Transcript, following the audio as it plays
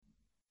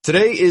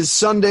Today is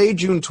Sunday,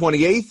 June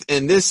 28th,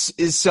 and this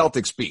is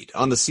Celtics Beat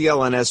on the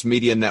CLNS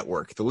Media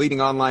Network, the leading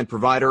online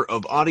provider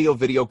of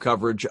audio-video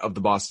coverage of the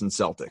Boston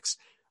Celtics.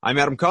 I'm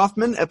Adam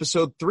Kaufman,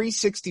 episode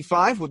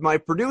 365, with my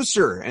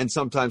producer and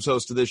sometimes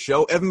host of this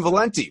show, Evan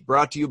Valenti,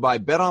 brought to you by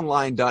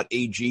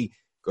betonline.ag.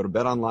 Go to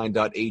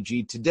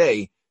betonline.ag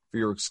today for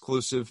your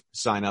exclusive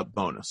sign-up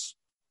bonus.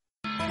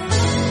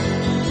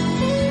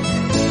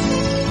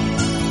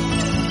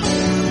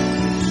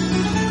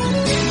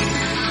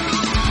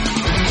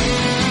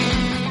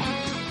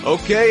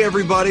 Okay,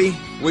 everybody,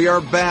 we are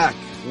back.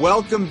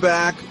 Welcome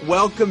back.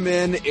 Welcome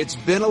in. It's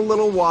been a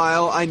little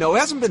while. I know it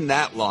hasn't been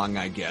that long,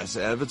 I guess,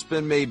 Ev. It's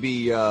been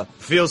maybe...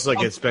 feels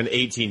like it's been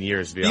 18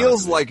 years, to be honest.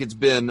 Feels like it's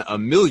been a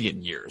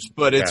million years,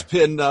 but it's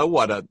been,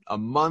 a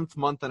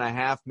month and a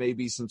half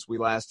maybe since we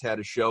last had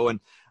a show. And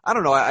I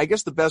don't know, I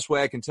guess the best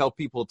way I can tell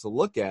people to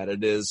look at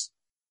it is,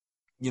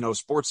 you know,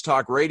 sports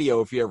talk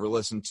radio, if you ever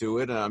listen to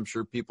it, and I'm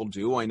sure people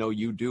do. I know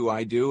you do.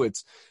 I do.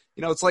 It's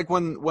like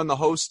when the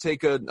hosts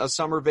take a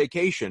summer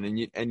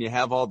vacation and you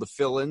have all the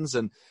fill-ins,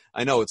 and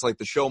I know it's like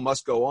the show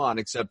must go on,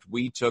 except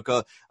we took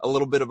a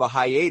little bit of a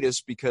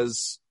hiatus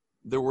because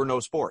there were no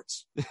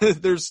sports.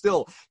 There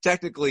still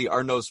technically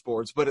are no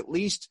sports, but at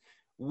least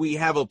we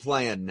have a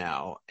plan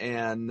now.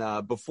 And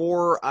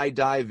before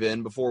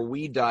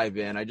we dive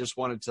in, I just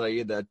want to tell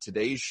you that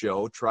today's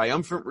show,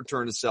 triumphant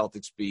return to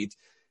Celtics Beat,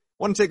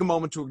 I want to take a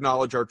moment to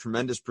acknowledge our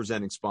tremendous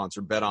presenting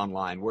sponsor,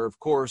 BetOnline, where, of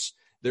course,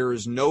 there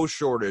is no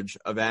shortage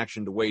of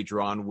action to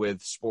wager on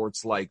with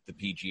sports like the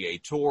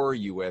PGA Tour,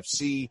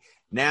 UFC,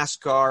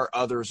 NASCAR,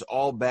 others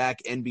all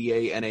back,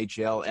 NBA,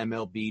 NHL,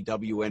 MLB,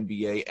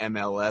 WNBA,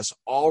 MLS,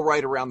 all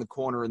right around the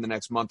corner in the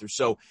next month or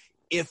so.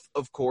 If,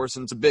 of course,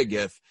 and it's a big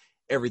if,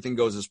 everything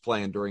goes as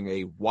planned during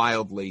a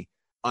wildly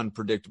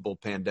unpredictable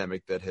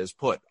pandemic that has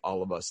put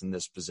all of us in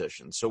this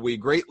position. So we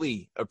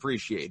greatly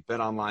appreciate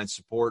BetOnline's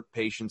support,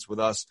 patience with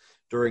us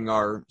during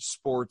our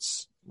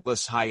sports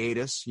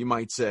hiatus, you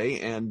might say,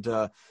 and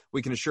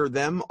we can assure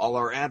them, all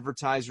our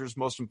advertisers,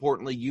 most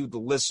importantly, you, the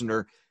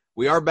listener,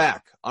 we are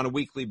back on a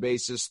weekly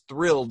basis,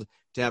 thrilled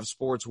to have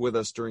sports with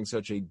us during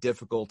such a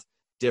difficult,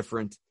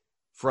 different,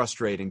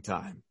 frustrating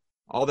time.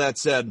 All that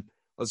said,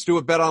 let's do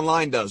what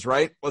BetOnline does,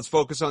 right? Let's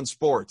focus on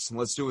sports, and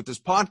let's do what this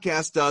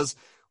podcast does.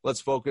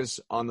 Let's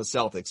focus on the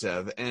Celtics,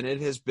 Ev, and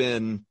it has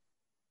been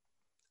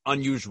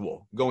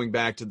unusual going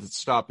back to the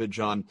stoppage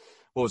on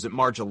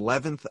March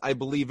 11th, I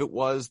believe it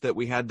was, that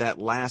we had that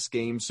last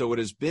game. So it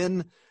has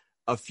been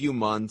a few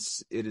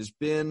months. It has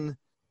been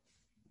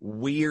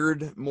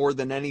weird more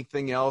than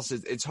anything else.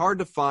 It's hard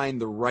to find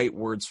the right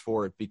words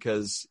for it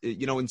because,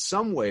 in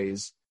some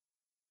ways,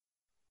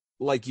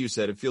 like you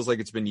said, it feels like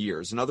it's been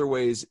years. In other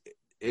ways,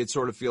 it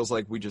sort of feels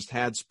like we just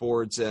had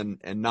sports and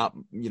not,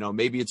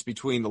 maybe it's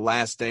between The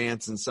Last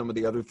Dance and some of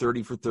the other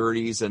 30 for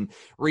 30s and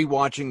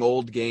rewatching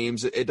old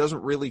games. It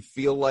doesn't really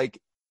feel like,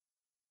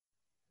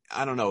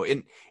 I don't know,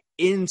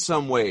 in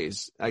some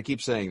ways, I keep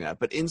saying that,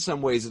 but in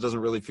some ways it doesn't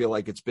really feel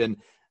like it's been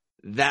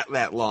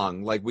that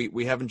long. Like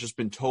we haven't just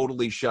been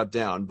totally shut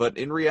down, but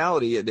in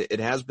reality it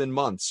has been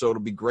months. So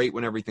it'll be great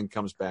when everything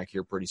comes back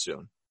here pretty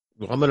soon.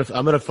 Well,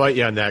 I'm gonna fight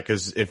you on that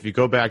because if you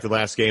go back, the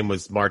last game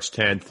was March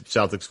 10th.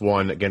 Celtics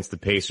won against the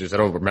Pacers. I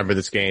don't remember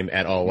this game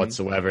at all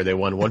whatsoever. They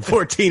won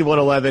 114,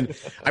 111.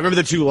 I remember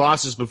the two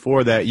losses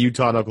before that,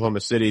 Utah and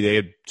Oklahoma City. They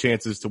had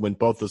chances to win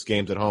both those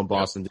games at home.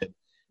 Boston did,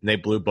 and they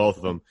blew both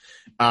of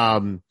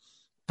them.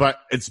 But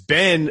it's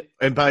been,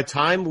 and by the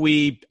time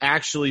we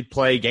actually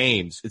play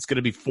games, it's going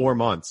to be 4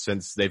 months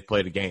since they've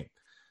played a game,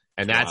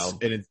 and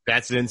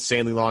that's an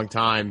insanely long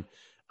time.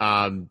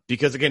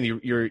 Because again,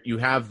 you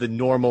have the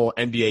normal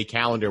NBA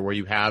calendar where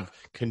you have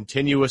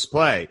continuous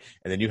play,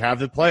 and then you have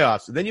the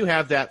playoffs, and then you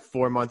have that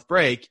 4-month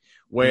break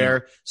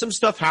where some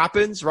stuff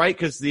happens, right?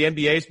 Because the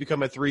NBA has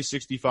become a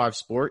 365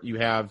 sport. You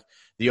have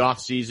the off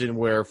season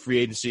where free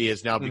agency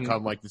has now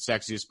become like the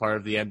sexiest part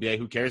of the NBA.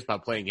 Who cares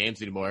about playing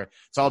games anymore?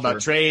 It's all about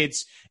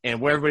trades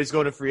and where everybody's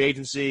going to free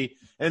agency.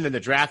 And then the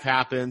draft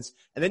happens.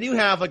 And then you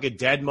have like a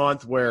dead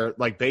month where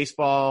like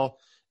baseball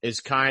is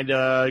kind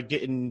of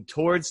getting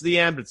towards the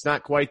end, but it's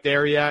not quite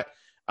there yet.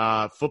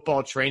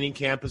 Football training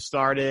camp has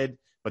started,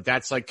 but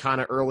that's like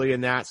kind of early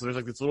in that. So there's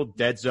like this little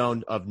dead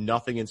zone of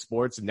nothing in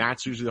sports, and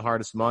that's usually the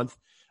hardest month.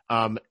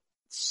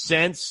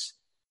 Since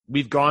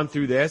we've gone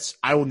through this,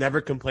 I will never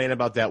complain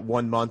about that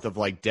 1 month of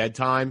like dead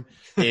time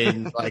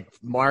in like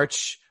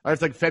March, or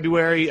it's like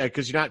February,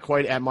 because you're not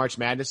quite at March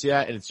Madness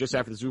yet, and it's just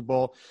after the Super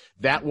Bowl.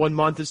 That 1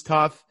 month is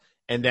tough.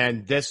 And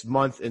then this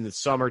month in the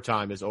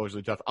summertime is always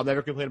really tough. I'll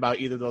never complain about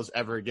either of those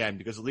ever again,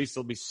 because at least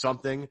there'll be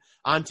something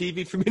on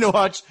TV for me to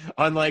watch,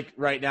 unlike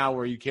right now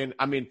where you can.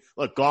 I mean,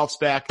 look, golf's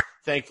back.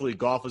 Thankfully,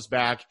 golf is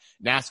back.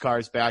 NASCAR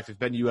is back. There's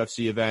been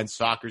UFC events.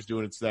 Soccer's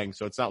doing its thing.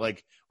 So it's not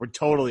like we're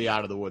totally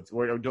out of the woods.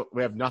 We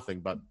have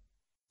nothing but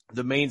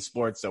the main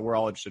sports that we're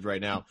all interested in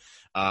right now.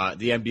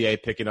 The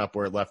NBA picking up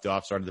where it left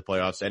off, starting the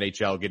playoffs.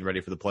 NHL getting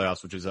ready for the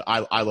playoffs, which is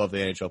I love the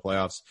NHL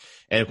playoffs,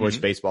 and of course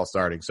baseball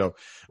starting. So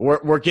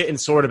we're getting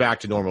sort of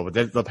back to normal.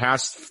 But the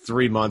past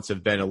 3 months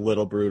have been a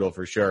little brutal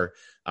for sure.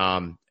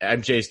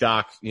 MJ's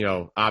doc,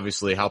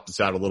 obviously helped us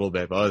out a little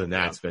bit, but other than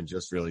that, It's been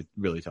just really,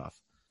 really tough.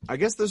 I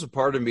guess there's a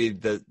part of me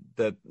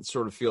that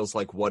sort of feels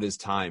like, what is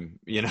time?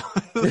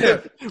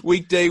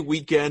 Weekday,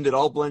 weekend, it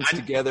all blends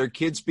together.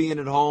 Kids being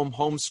at home,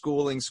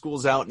 homeschooling,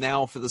 school's out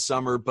now for the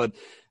summer, but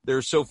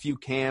there's so few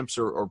camps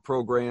or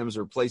programs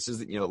or places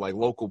that, like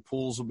local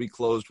pools will be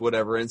closed,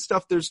 whatever, and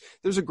stuff. There's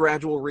a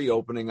gradual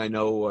reopening. I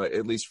know,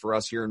 at least for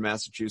us here in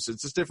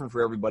Massachusetts, it's different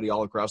for everybody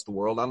all across the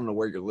world. I don't know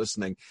where you're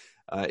listening,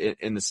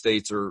 in the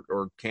States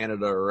or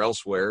Canada or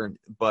elsewhere,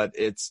 but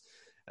it's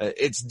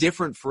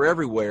different for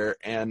everywhere,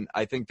 and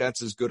I think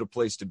that's as good a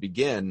place to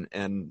begin,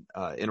 and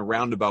in a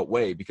roundabout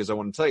way, because I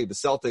want to tell you, the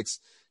Celtics,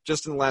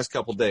 just in the last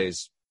couple of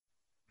days,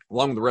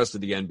 along with the rest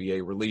of the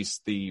NBA,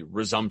 released the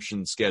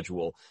resumption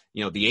schedule.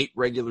 The 8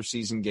 regular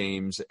season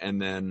games,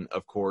 and then,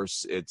 of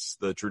course, it's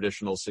the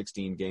traditional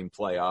 16-game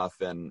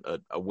playoff, and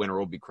a winner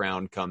will be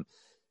crowned come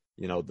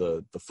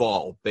the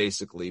fall,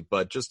 basically.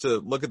 But just to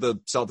look at the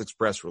Celtics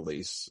press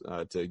release,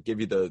 to give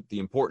you the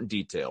important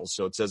details.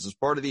 So it says, as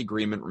part of the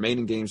agreement,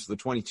 remaining games for the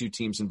 22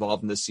 teams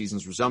involved in this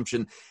season's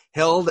resumption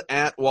held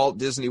at Walt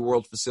Disney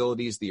World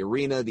facilities, the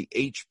arena, the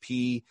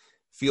HP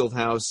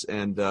Fieldhouse,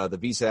 and the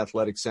Visa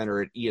Athletic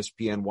Center at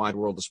ESPN Wide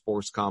World of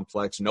Sports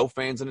Complex. No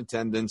fans in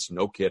attendance.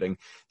 No kidding.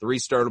 The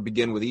restart will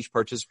begin with each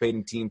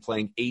participating team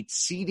playing 8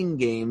 seeding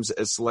games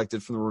as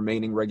selected from the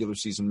remaining regular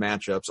season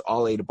matchups.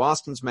 All 8 of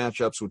Boston's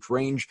matchups, which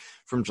range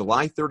from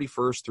July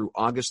 31st through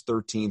August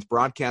 13th,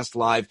 broadcast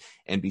live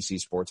NBC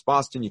Sports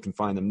Boston. You can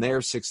find them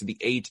there. 6 of the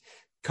 8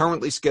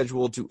 currently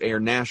scheduled to air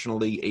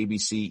nationally: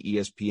 ABC,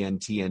 ESPN,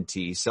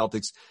 TNT.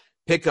 Celtics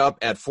pick up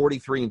at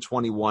 43-21,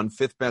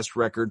 5th best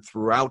record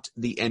throughout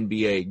the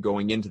NBA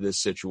going into this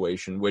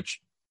situation,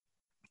 which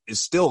is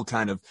still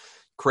kind of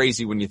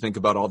crazy when you think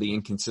about all the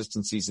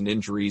inconsistencies and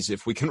injuries,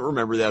 if we can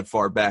remember that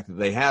far back, that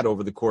they had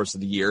over the course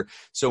of the year.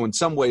 So in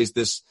some ways,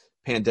 this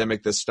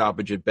pandemic, this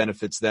stoppage, it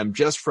benefits them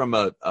just from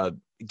a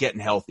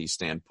getting healthy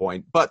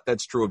standpoint, but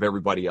that's true of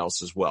everybody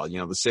else as well.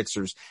 The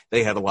Sixers,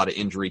 they had a lot of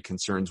injury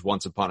concerns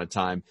once upon a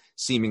time,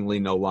 seemingly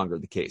no longer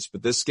the case.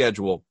 But this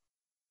schedule,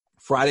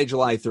 Friday,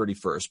 July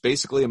 31st,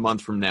 basically a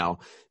month from now,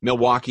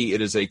 Milwaukee,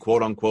 it is a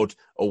quote-unquote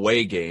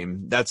away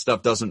game. That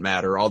stuff doesn't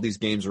matter. All these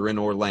games are in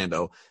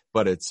Orlando,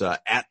 but it's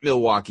at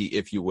Milwaukee,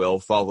 if you will,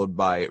 followed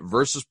by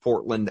versus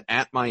Portland,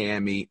 at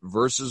Miami,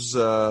 versus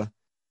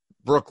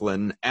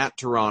Brooklyn, at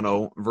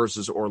Toronto,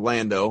 versus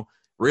Orlando.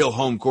 Real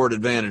home court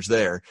advantage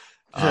there.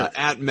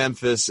 At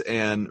Memphis,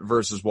 and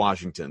versus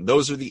Washington.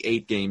 Those are the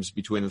 8 games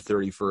between the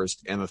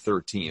 31st and the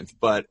 13th.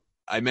 But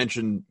I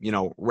mentioned,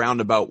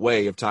 roundabout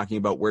way of talking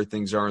about where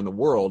things are in the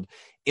world.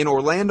 In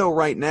Orlando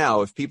right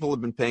now, if people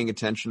have been paying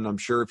attention, I'm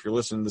sure if you're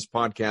listening to this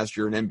podcast,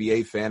 you're an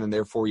NBA fan, and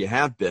therefore you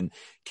have been.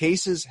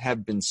 Cases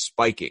have been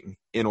spiking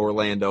in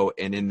Orlando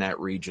and in that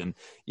region,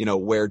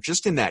 where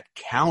just in that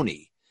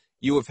county,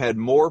 you have had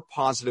more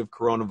positive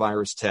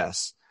coronavirus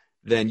tests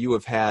than you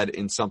have had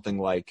in something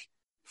like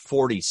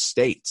 40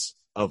 states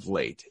of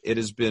late. It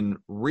has been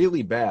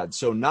really bad.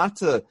 So not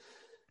to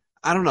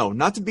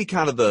be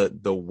kind of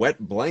the wet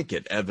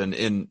blanket, Evan,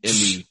 in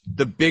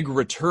the big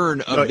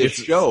return of this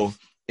show,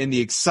 in the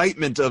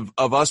excitement of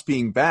us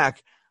being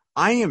back,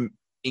 I am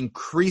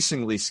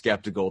increasingly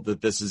skeptical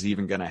that this is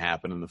even going to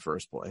happen in the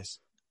first place.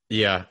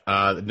 Yeah,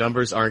 the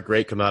numbers aren't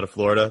great coming out of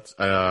Florida.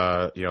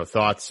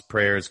 Thoughts,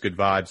 prayers, good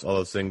vibes, all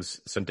those things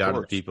sent out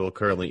to people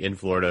currently in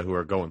Florida who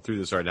are going through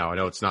this right now. I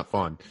know it's not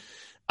fun.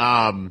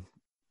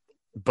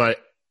 But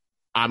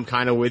I'm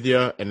kind of with you,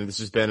 and this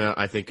has been,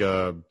 I think,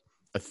 a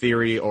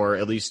theory, or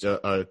at least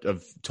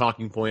a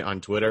talking point on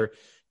Twitter.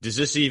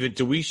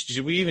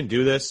 Should we even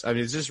do this? I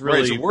mean, is this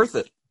really is it worth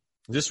it?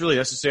 Is this really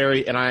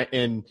necessary?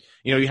 And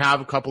you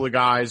have a couple of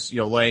guys,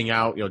 laying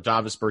out,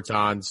 Davis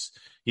Bertans,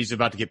 he's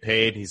about to get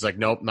paid. He's like,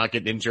 nope, not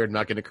getting injured,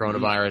 not getting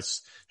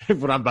coronavirus,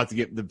 but I'm about to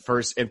get the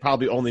first and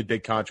probably only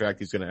big contract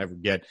he's going to ever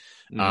get.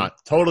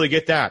 Totally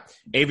get that.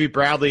 Avery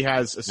Bradley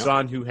has a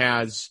son who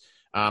has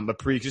a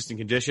pre-existing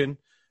condition,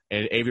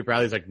 and Avery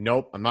Bradley's like,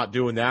 nope, I'm not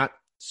doing that.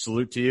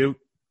 Salute to you.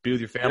 Be with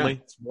your family. Yeah.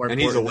 It's more and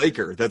important. He's a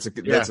Laker. That's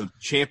a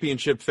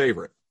championship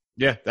favorite.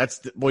 Yeah,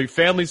 your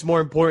family's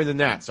more important than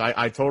that. So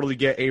I totally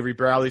get Avery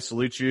Bradley.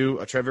 Salute you.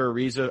 Trevor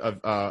Ariza,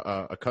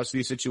 a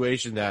custody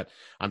situation that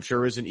I'm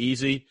sure isn't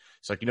easy.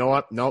 It's like, you know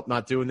what? Nope,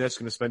 not doing this.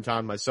 Going to spend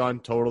time with my son.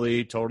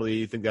 Totally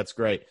think that's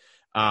great.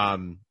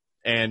 And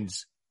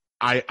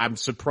I'm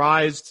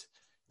surprised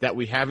that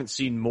we haven't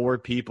seen more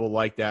people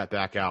like that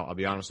back out. I'll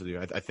be honest with you.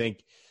 I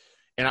think,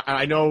 and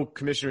I know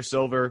Commissioner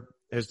Silver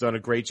has done a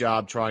great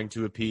job trying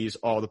to appease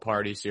all the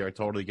parties here. I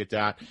totally get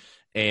that.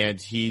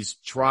 And he's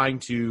trying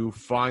to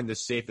find the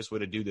safest way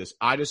to do this.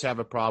 I just have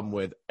a problem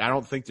with, I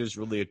don't think there's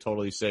really a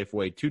totally safe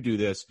way to do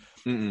this.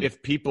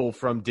 If people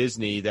from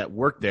Disney that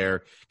work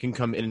there can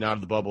come in and out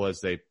of the bubble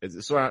as they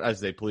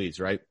please,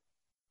 right?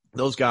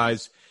 Those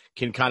guys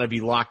can kind of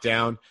be locked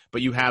down,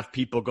 but you have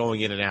people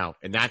going in and out.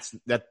 And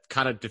that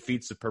kind of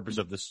defeats the purpose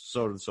of this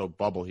so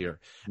bubble here.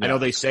 Yeah. I know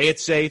they say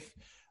it's safe.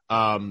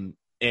 And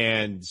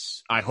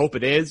I hope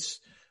it is.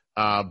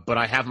 But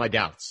I have my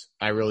doubts.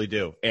 I really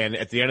do. And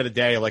at the end of the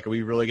day, like, are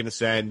we really going to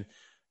send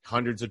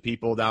hundreds of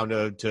people down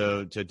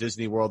to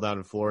Disney World down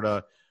in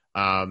Florida,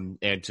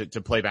 and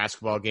to play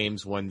basketball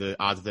games when the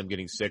odds of them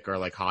getting sick are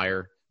like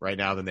higher right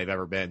now than they've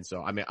ever been.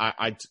 So, I mean,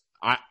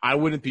 I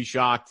wouldn't be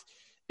shocked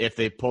if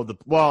they pulled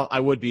I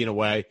would be in a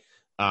way.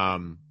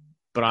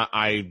 But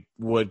I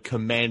would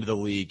commend the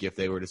league if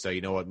they were to say,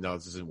 you know what, no,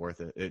 this isn't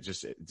worth it.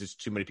 Just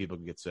too many people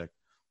can get sick.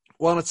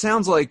 Well, and it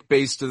sounds like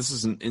this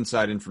isn't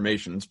inside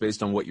information. It's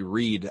based on what you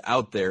read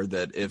out there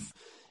that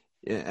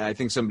I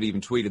think somebody even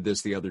tweeted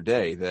this the other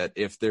day, that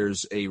if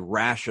there's a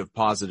rash of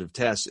positive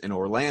tests in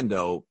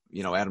Orlando,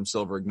 you know, Adam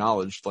Silver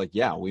acknowledged, like,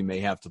 yeah, we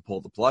may have to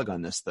pull the plug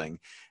on this thing.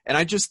 And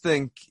I just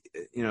think,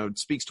 you know, it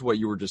speaks to what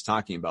you were just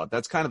talking about.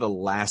 That's kind of the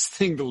last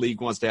thing the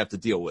league wants to have to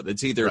deal with.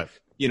 It's either,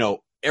 you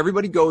know,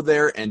 everybody go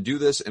there and do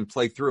this and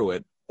play through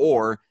it,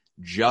 or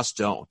just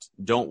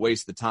don't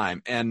waste the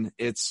time. And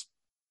it's,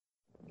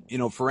 you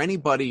know, for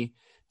anybody,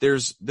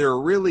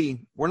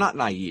 we're not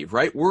naive,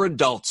 right? We're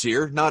adults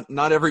here.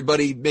 Not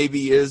everybody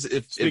maybe is.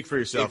 Speak for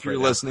yourself. If you're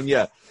listening.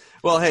 Yeah.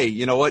 Well, hey,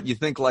 you know what? You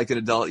think like an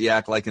adult, you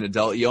act like an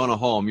adult, you own a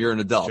home, you're an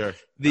adult. Sure.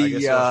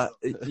 You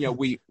know,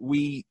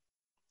 we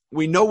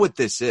know what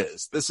this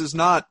is. This is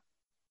not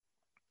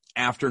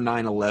after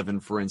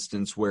 9/11, for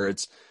instance, where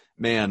it's,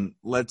 man,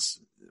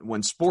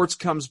 when sports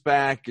comes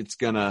back, it's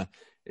gonna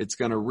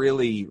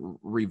really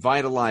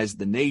revitalize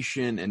the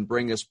nation and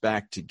bring us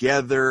back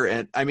together.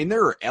 And I mean,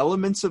 there are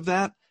elements of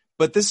that,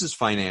 but this is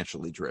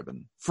financially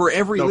driven for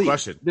every league. No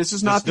question. This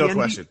is not the no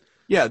question.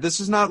 Yeah, this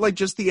is not like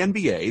just the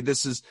NBA.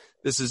 This is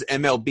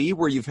MLB,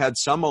 where you've had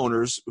some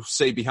owners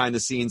say behind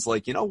the scenes,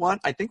 like, you know what?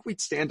 I think we'd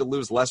stand to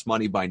lose less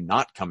money by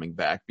not coming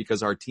back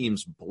because our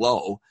teams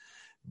blow.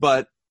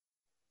 But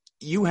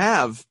you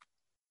have,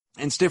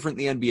 and it's different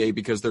in the NBA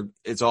because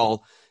it's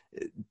all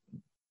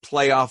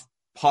playoff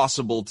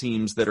possible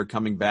teams that are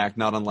coming back,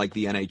 not unlike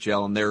the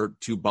NHL, and there are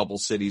two bubble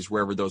cities,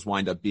 wherever those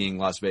wind up being,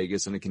 Las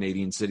Vegas and a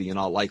Canadian city in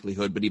all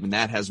likelihood, but even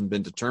that hasn't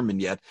been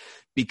determined yet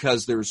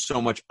because there's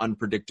so much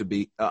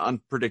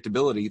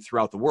unpredictability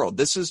throughout the world.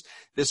 This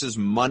is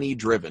money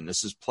driven.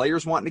 This is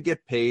players wanting to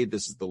get paid.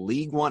 This is the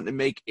league wanting to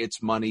make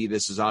its money.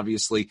 This is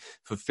obviously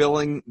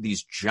fulfilling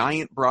these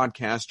giant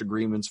broadcast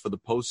agreements for the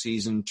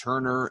postseason,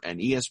 Turner and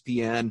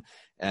ESPN,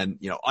 and,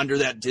 you know, under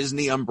that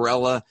Disney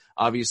umbrella,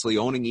 obviously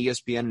owning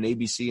ESPN and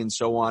ABC and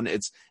so on.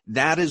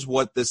 That is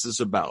what this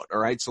is about. All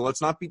right. So let's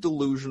not be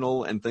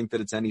delusional and think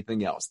that it's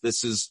anything else.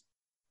 This is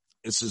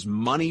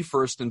money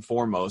first and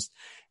foremost.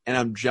 And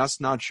I'm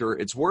just not sure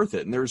it's worth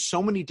it. And there's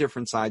so many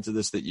different sides of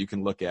this that you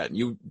can look at. And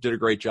you did a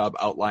great job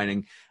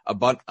outlining a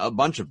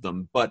bunch of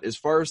them. But as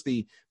far as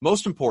the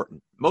most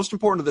important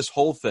of this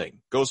whole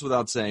thing, goes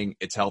without saying,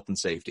 it's health and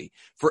safety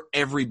for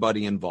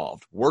everybody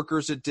involved.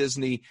 Workers at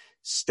Disney,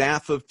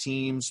 staff of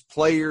teams,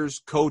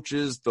 players,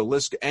 coaches, the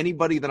list,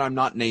 anybody that I'm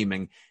not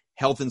naming,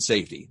 health and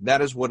safety.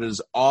 That is what it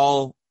is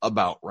all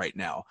about right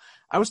now.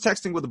 I was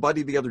texting with a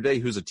buddy the other day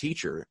who's a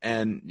teacher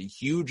and a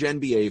huge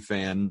NBA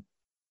fan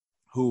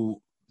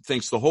who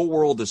thinks the whole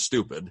world is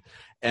stupid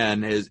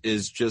and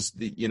is just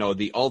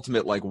the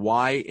ultimate, like,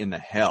 why in the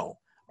hell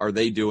are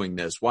they doing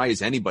this? Why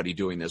is anybody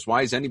doing this?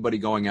 Why is anybody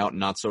going out and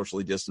not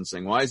socially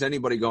distancing? Why is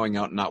anybody going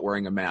out and not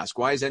wearing a mask?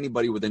 Why is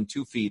anybody within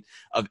 2 feet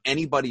of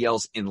anybody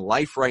else in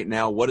life right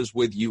now? What is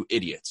with you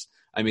idiots?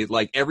 I mean,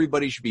 like,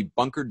 everybody should be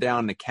bunkered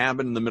down in a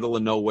cabin in the middle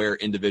of nowhere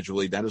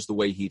individually. That is the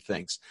way he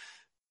thinks.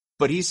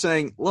 But he's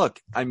saying, look,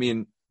 I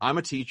mean, I'm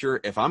a teacher.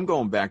 If I'm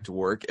going back to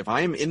work, if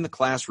I am in the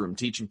classroom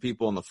teaching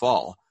people in the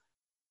fall,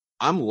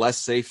 I'm less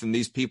safe than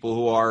these people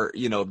who are,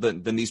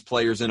 than these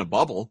players in a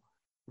bubble.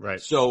 Right.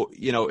 So,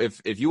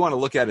 if you want to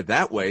look at it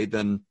that way,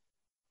 then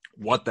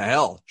what the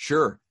hell?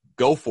 Sure.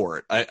 Go for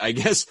it. I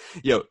guess,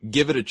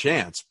 give it a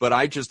chance. But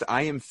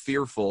I am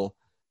fearful,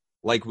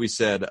 like we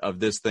said,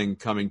 of this thing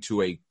coming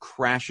to a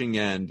crashing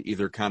end,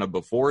 either kind of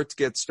before it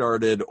gets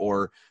started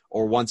or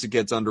once it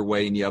gets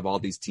underway and you have all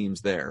these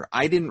teams there.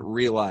 I didn't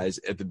realize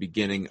at the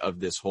beginning of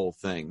this whole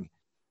thing,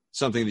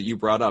 something that you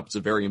brought up, it's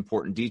a very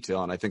important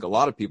detail, and I think a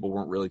lot of people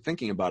weren't really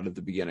thinking about it at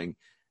the beginning,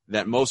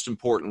 that most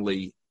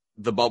importantly,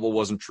 the bubble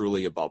wasn't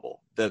truly a bubble,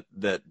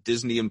 that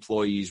Disney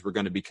employees were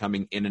going to be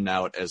coming in and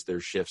out as their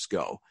shifts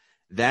go.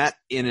 That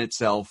in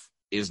itself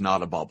is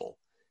not a bubble.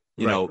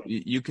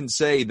 You can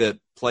say that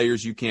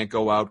players, you can't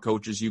go out,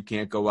 coaches, you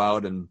can't go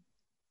out, and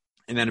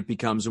then it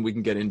becomes, and we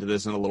can get into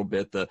this in a little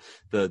bit,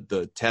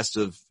 the test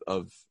of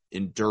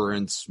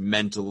endurance,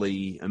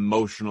 mentally,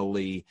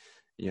 emotionally,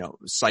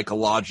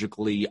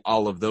 psychologically,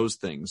 all of those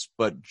things.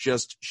 But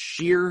just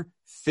sheer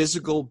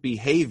physical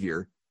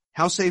behavior,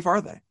 how safe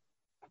are they?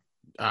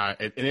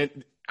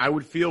 I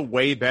would feel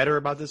way better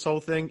about this whole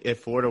thing if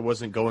Florida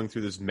wasn't going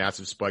through this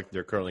massive spike that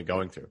they're currently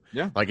going through.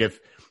 Yeah. Like if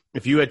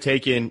you had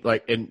taken,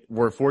 and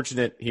we're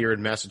fortunate here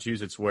in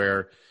Massachusetts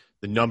where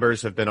the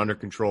numbers have been under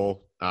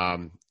control.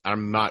 I'm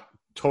not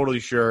totally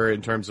sure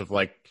in terms of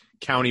like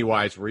county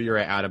wise where you're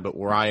at, Adam, but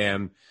where I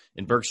am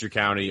in Berkshire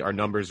County, our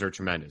numbers are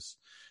tremendous.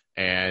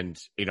 And,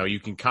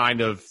 you can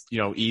kind of,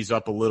 ease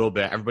up a little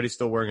bit. Everybody's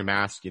still wearing a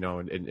mask,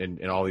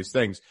 and all these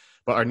things,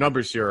 but our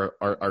numbers here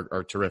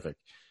are terrific.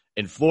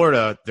 In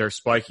Florida, they're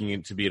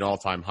spiking to be an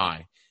all-time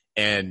high.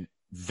 And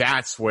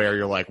that's where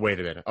you're like, wait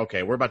a minute.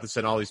 Okay, we're about to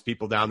send all these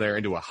people down there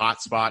into a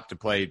hot spot to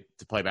play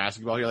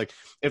basketball. You're like,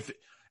 if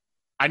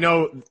I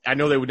know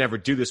they would never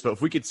do this, but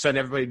if we could send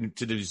everybody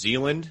to New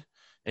Zealand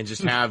and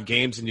just have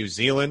games in New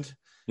Zealand,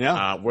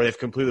 where they've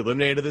completely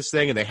eliminated this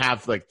thing and they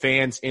have like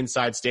fans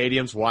inside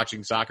stadiums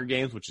watching soccer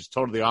games, which is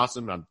totally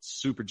awesome. I'm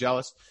super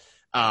jealous.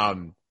 If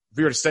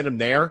we were to send them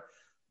there,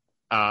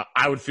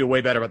 I would feel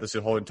way better about this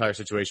whole entire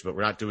situation, but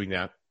we're not doing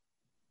that.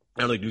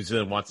 I don't think New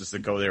Zealand wants us to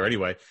go there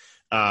anyway,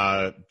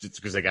 just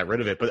because they got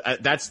rid of it.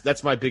 But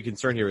that's my big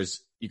concern here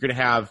is you're going to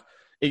have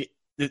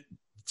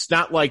it's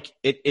not like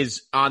it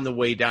is on the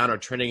way down or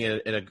trending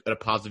in a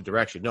positive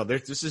direction. No,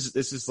 this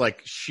is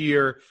like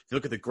sheer. If you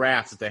look at the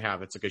graphs that they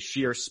have, it's like a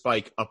sheer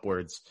spike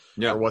upwards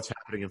for what's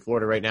happening in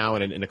Florida right now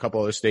and in a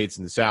couple other states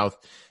in the South.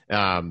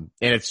 And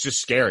it's just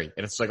scary.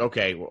 And it's like,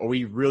 okay, do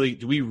we really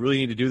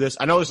need to do this?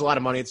 I know there's a lot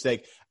of money at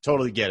stake.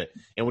 Totally get it.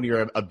 And when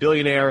you're a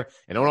billionaire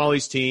and own all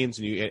these teams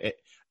and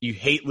you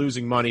hate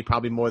losing money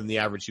probably more than the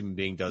average human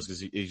being does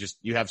because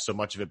you have so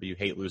much of it, but you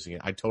hate losing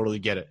it. I totally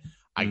get it.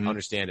 I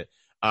understand it.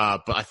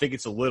 But I think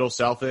it's a little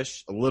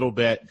selfish, a little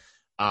bit.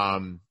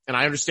 And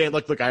I understand,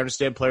 look, I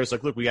understand players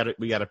like, look, we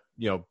gotta,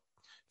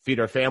 feed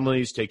our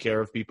families, take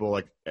care of people.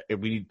 Like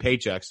we need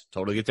paychecks.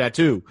 Totally get that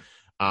too.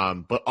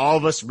 But all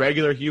of us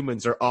regular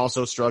humans are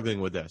also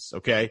struggling with this.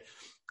 Okay.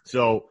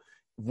 So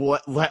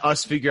let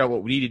us figure out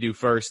what we need to do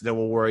first. And then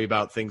we'll worry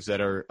about things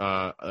that are,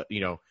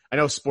 I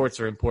know sports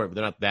are important, but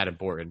they're not that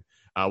important.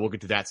 We'll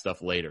get to that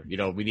stuff later.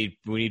 We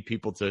need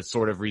people to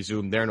sort of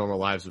resume their normal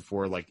lives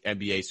before like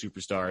NBA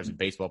superstars and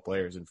baseball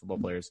players and football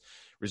players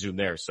resume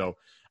theirs. So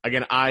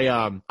again,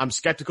 I'm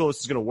skeptical this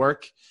is going to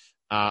work.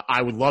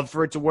 I would love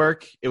for it to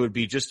work. It would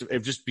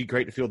just be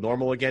great to feel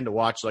normal again to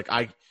watch.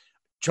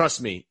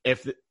 Trust me,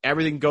 if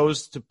everything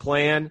goes to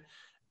plan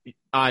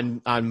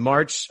on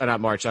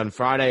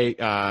Friday,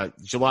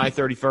 July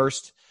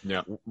 31st,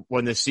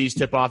 when the C's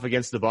tip off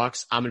against the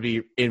Bucks, I'm going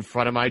to be in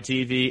front of my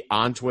TV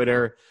on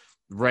Twitter,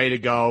 ready to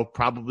go,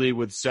 probably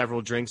with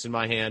several drinks in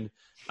my hand,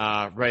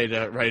 ready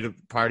to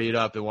party it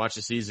up and watch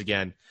the C's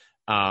again.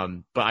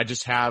 But I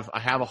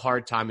have a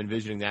hard time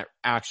envisioning that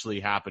actually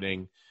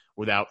happening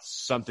without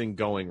something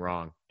going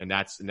wrong. And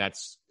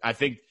that's I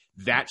think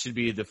that should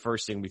be the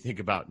first thing we think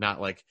about,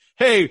 not like,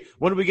 hey,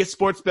 when do we get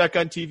sports back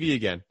on TV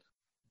again?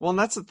 Well, and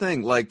that's the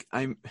thing. Like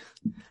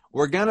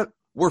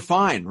we're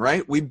fine,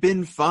 right? We've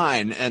been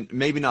fine, and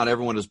maybe not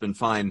everyone has been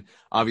fine,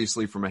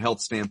 obviously, from a health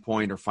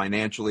standpoint or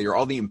financially or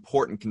all the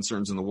important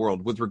concerns in the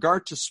world. With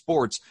regard to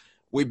sports,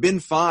 we've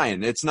been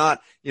fine. It's not,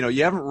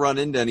 you haven't run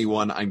into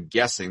anyone, I'm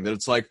guessing, that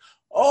it's like,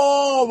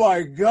 oh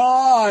my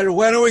God,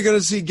 when are we going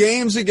to see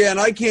games again?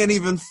 I can't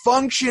even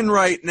function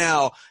right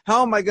now.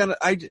 How am I going to,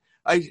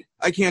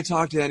 I can't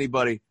talk to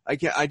anybody. I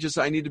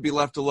need to be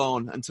left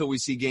alone until we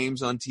see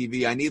games on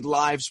TV. I need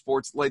live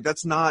sports. Like,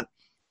 that's not,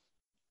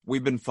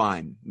 we've been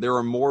fine. There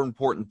are more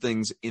important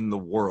things in the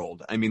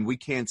world. I mean, we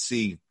can't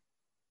see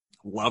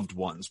loved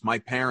ones. My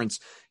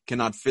parents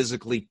cannot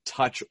physically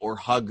touch or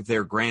hug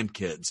their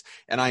grandkids,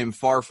 and I am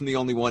far from the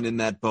only one in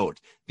that boat.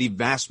 The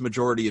vast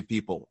majority of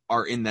people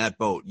are in that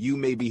boat. You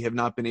maybe have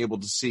not been able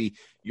to see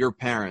your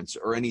parents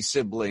or any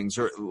siblings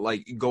or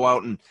like go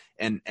out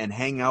and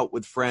hang out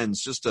with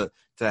friends just to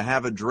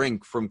have a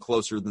drink from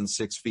closer than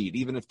 6 feet,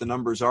 even if the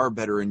numbers are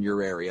better in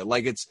your area.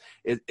 Like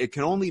it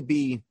can only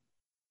be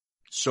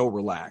so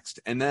relaxed.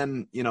 And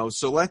then,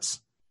 so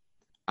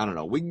I don't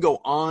know. We can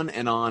go on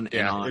and on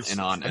and on and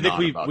on. I think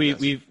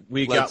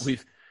we've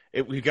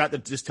got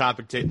this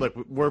topic. Look,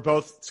 we're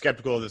both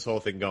skeptical of this whole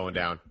thing going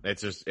down.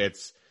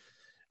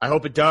 I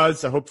hope it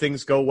does. I hope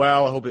things go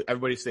well. I hope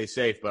everybody stays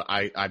safe, but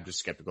I'm just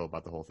skeptical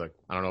about the whole thing.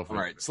 I don't know if. All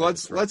right. So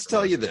let's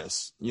tell you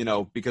this,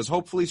 because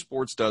hopefully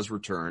sports does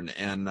return.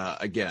 And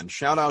again,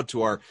 shout out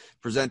to our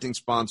presenting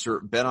sponsor,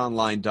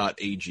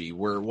 betonline.ag,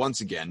 where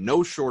once again,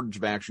 no shortage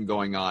of action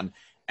going on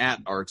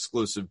at our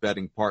exclusive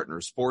betting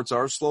partners. Sports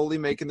are slowly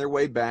making their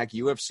way back.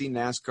 UFC,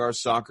 NASCAR,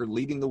 soccer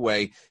leading the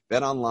way.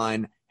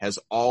 BetOnline has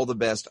all the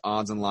best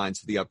odds and lines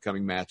for the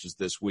upcoming matches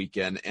this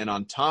weekend. And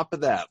on top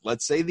of that,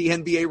 let's say the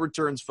NBA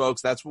returns,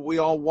 folks. That's what we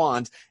all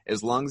want,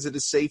 as long as it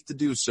is safe to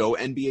do so.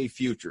 NBA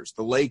futures,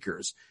 the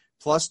Lakers,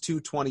 plus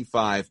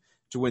 225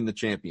 to win the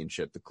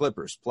championship. The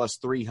Clippers, plus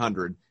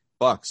 300.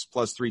 Bucks,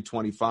 plus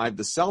 325.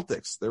 The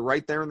Celtics, they're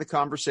right there in the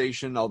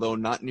conversation, although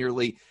not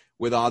nearly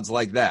with odds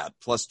like that,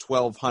 plus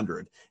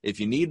 1,200.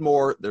 If you need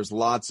more, there's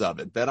lots of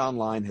it.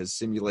 BetOnline has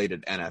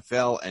simulated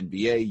NFL,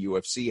 NBA,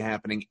 UFC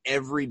happening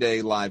every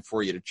day live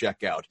for you to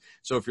check out.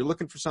 So if you're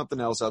looking for something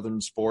else other than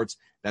sports,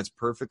 that's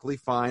perfectly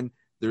fine.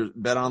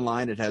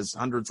 BetOnline, it has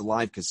hundreds of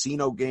live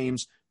casino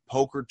games,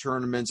 poker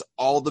tournaments,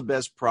 all the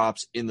best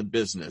props in the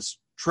business.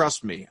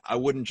 Trust me, I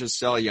wouldn't just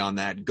sell you on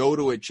that. Go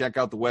to it, check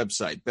out the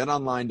website,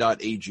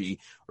 betonline.ag,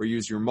 or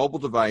use your mobile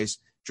device.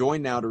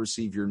 Join now to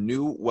receive your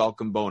new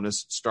welcome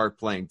bonus. Start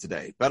playing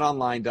today.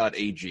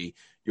 BetOnline.ag,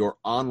 your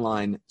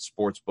online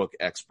sportsbook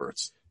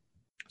experts.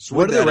 So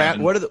what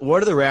are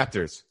the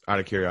Raptors, out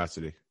of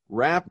curiosity?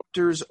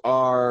 Raptors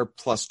are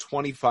plus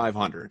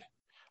 2,500.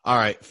 All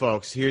right,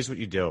 folks, here's what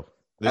you do.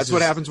 That's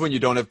what happens when you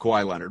don't have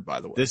Kawhi Leonard, by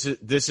the way.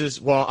 This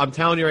is well, I'm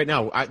telling you right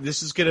now,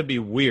 this is going to be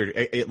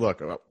weird.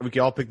 Look, we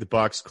can all pick the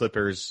Bucks,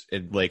 Clippers,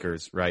 and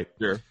Lakers, right?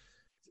 Sure.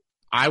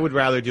 I would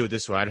rather do it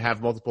this way. I'd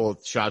have multiple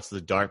shots to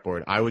the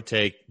dartboard. I would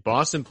take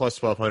Boston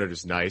plus 1,200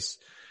 is nice.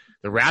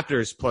 The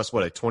Raptors plus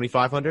what,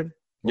 2,500?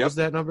 What was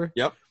that number?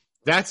 Yep.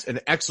 That's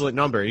an excellent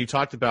number. And you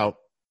talked about,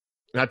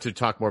 not to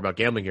talk more about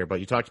gambling here, but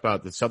you talked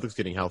about the Celtics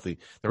getting healthy.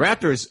 The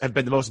Raptors have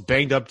been the most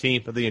banged up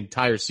team of the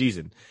entire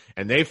season,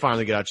 and they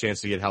finally got a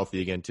chance to get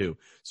healthy again too.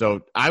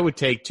 So I would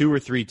take 2 or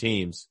 3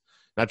 teams.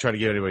 Not trying to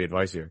give anybody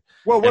advice here.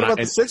 Well, what about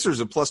the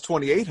Sixers at plus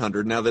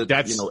 2,800 now that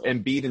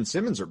Embiid and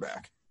Simmons are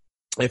back?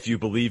 If you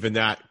believe in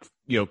that,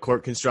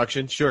 court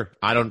construction, sure.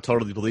 I don't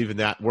totally believe in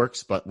that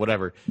works, but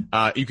whatever.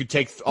 You could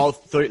take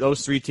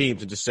those 3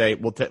 teams and just say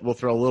we'll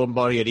throw a little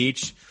money at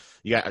each.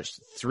 You got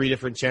 3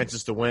 different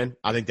chances to win.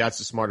 I think that's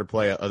a smarter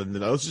play. Other than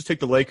let's just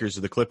take the Lakers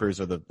or the Clippers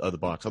or the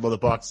Bucks. Although the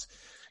Bucks,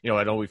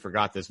 I know we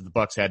forgot this, but the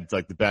Bucks had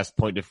like the best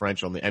point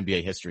differential in the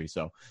NBA history.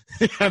 So,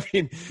 I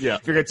mean, yeah,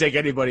 if you're gonna take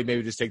anybody,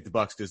 maybe just take the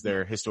Bucks because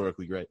they're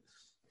historically great.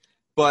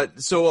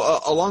 But so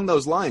along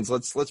those lines,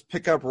 let's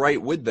pick up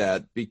right with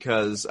that,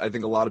 because I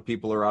think a lot of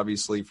people are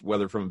obviously,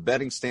 whether from a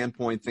betting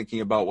standpoint, thinking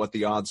about what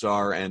the odds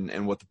are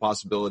and what the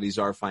possibilities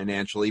are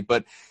financially.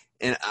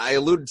 And I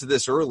alluded to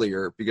this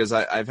earlier because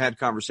I've had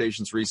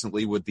conversations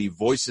recently with the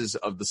voices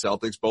of the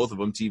Celtics, both of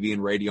them, TV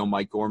and radio,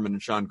 Mike Gorman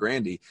and Sean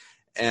Grandy.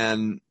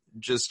 And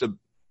it's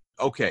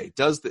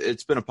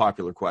been a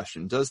popular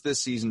question. Does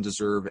this season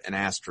deserve an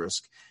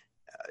asterisk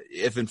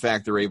if, in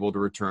fact, they're able to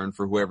return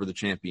for whoever the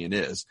champion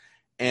is?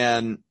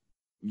 And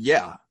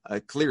yeah,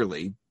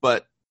 clearly,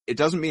 but it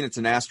doesn't mean it's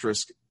an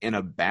asterisk in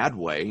a bad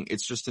way.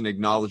 It's just an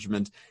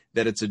acknowledgement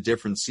that it's a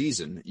different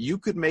season. You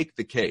could make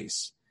the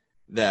case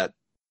that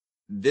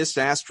this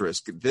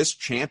asterisk, this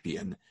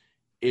champion,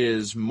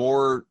 is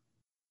more,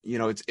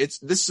 this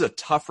is a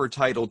tougher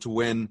title to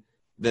win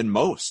than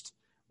most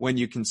when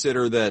you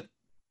consider that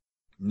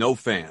no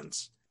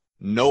fans,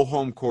 no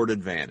home court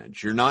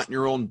advantage. You're not in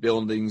your own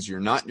buildings. You're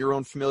not in your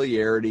own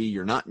familiarity.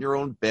 You're not in your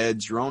own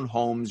beds, your own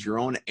homes, your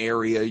own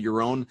area,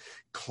 your own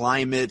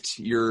climate,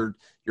 your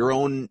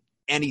own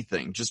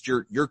anything, just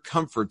your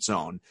comfort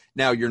zone.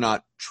 Now, you're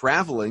not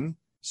traveling,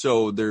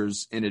 so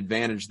there's an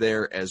advantage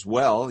there as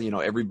well.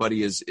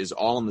 Everybody is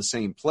all in the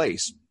same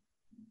place.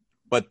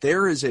 But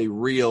there is a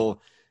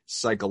real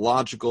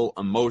psychological,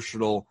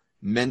 emotional,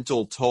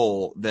 mental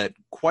toll that,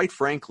 quite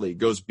frankly,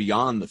 goes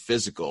beyond the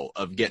physical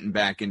of getting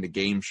back into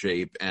game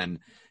shape and,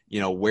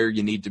 where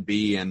you need to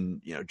be.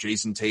 And,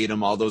 Jason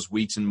Tatum, all those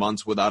weeks and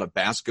months without a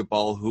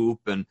basketball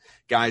hoop, and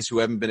guys who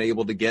haven't been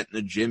able to get in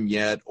the gym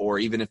yet, or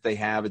even if they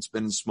have, it's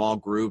been in small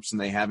groups and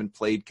they haven't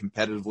played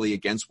competitively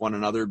against one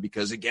another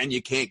because, again,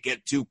 you can't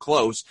get too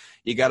close.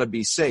 You got to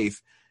be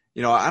safe.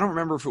 I don't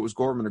remember if it was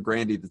Gorman or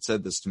Grandy that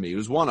said this to me. It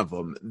was one of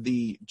them.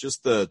 The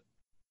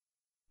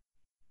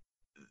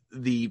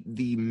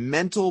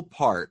mental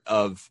part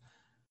of,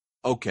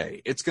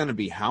 okay, it's going to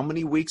be how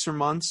many weeks or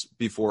months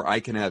before I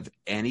can have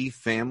any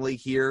family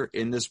here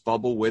in this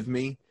bubble with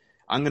me?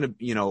 I'm going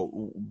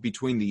to,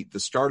 between the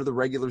start of the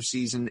regular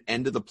season,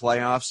 end of the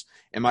playoffs,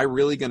 am I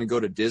really going to go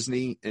to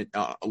Disney,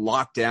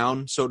 locked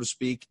down, so to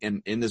speak,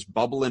 in this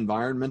bubble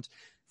environment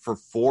for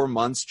 4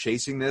 months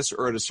chasing this?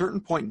 Or at a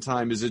certain point in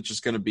time, is it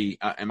just going to be,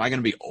 am I going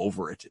to be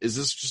over it? Is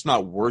this just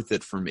not worth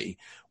it for me?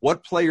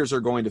 What players are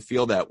going to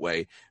feel that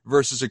way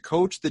versus a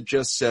coach that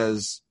just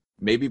says,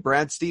 maybe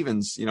Brad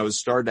Stevens, has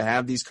started to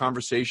have these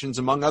conversations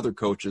among other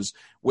coaches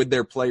with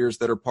their players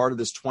that are part of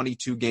this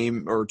 22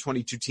 game or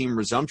 22 team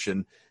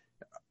resumption.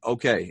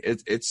 Okay.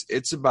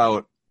 It's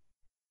about,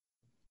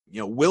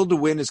 will to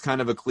win is kind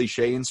of a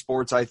cliche in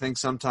sports, I think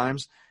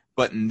sometimes,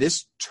 but in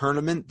this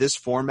tournament, this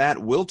format,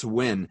 will to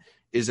win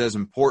is as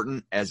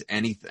important as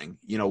anything.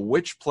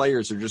 Which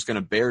players are just going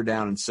to bear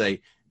down and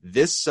say,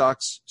 this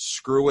sucks,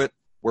 screw it,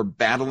 we're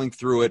battling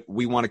through it,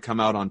 we want to come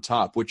out on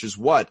top, which is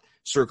what,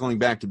 circling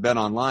back to Bet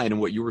Online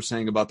and what you were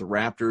saying about the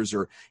Raptors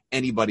or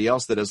anybody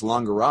else that has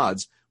longer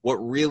odds, what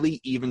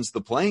really evens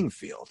the playing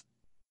field.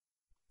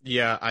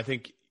 Yeah, I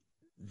think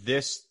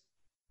this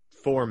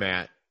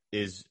format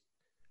is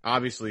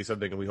obviously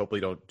something we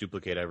hopefully don't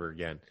duplicate ever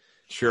again.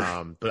 Sure.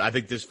 But I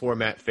think this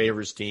format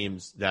favors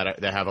teams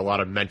that have a lot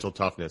of mental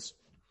toughness.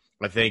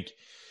 I think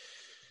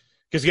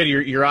because again,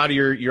 you're out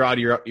of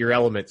your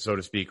element, so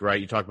to speak, right?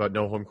 You talk about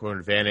no home court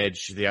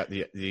advantage,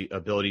 the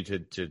ability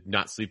to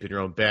not sleep in your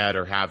own bed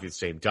or have the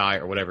same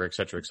diet or whatever, et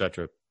cetera, et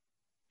cetera.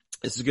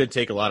 This is going to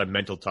take a lot of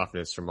mental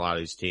toughness from a lot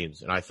of these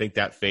teams, and I think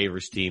that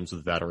favors teams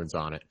with veterans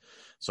on it.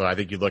 So I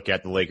think you look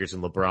at the Lakers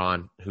and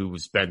LeBron,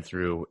 who's been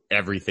through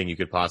everything you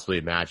could possibly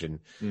imagine.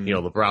 Mm-hmm.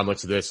 LeBron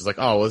looks at this, is like,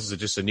 oh, well, this is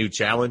just a new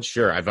challenge.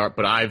 Sure.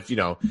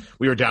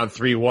 We were down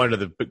 3-1 to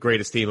the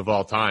greatest team of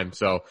all time.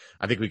 So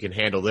I think we can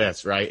handle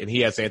this, right? And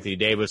he has Anthony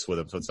Davis with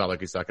him. So it's not like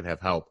he's not going to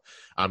have help.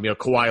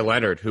 Kawhi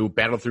Leonard, who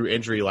battled through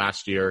injury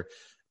last year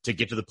to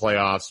get to the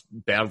playoffs,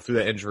 battled through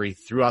that injury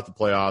throughout the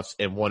playoffs,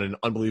 and won an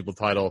unbelievable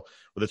title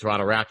with the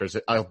Toronto Raptors,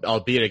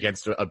 albeit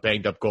against a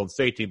banged up Golden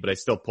State team, but I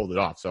still pulled it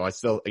off. So I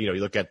still, you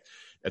look at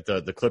at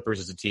the Clippers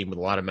as a team with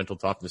a lot of mental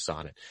toughness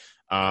on it.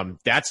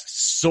 That's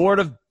sort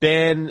of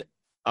been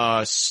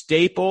a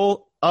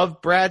staple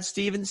of Brad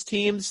Stevens'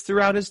 teams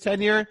throughout his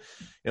tenure.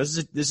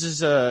 This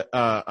is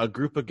a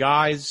group of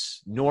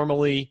guys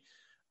normally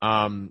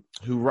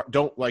who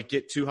don't like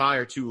get too high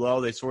or too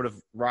low. They sort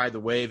of ride the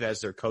wave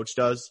as their coach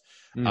does.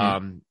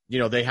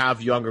 Mm-hmm. They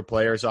have younger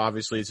players.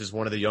 Obviously, this is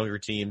one of the younger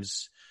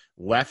teams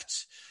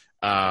left.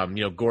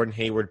 Gordon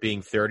Hayward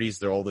being 30 is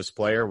their oldest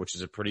player, which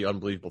is a pretty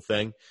unbelievable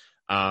thing.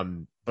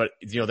 But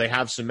they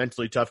have some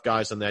mentally tough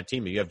guys on that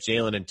team. You have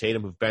Jalen and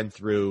Tatum who've been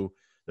through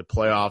the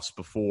playoffs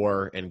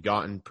before and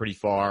gotten pretty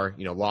far,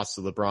 lost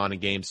to LeBron in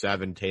Game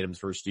 7, Tatum's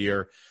first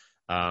year.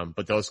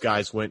 But those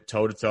guys went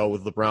toe-to-toe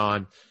with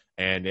LeBron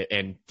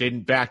and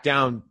didn't back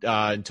down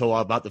until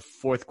about the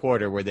fourth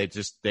quarter where they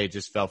just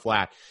fell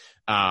flat.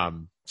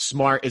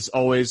 Smart is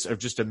always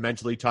just a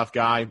mentally tough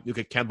guy. Look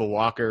at Kemba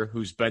Walker,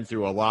 who's been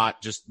through a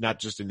lot, not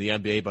just in the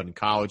NBA, but in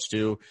college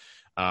too.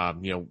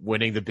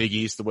 Winning the Big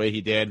East the way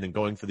he did and then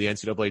going for the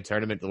NCAA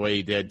tournament the way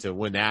he did to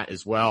win that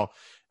as well,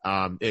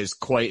 is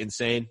quite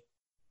insane.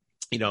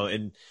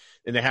 And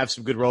they have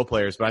some good role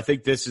players, but I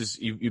think this is,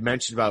 you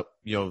mentioned about,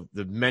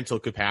 the mental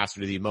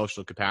capacity, the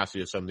emotional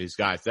capacity of some of these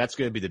guys. That's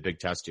going to be the big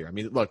test here. I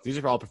mean, look, these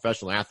are all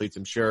professional athletes.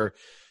 I'm sure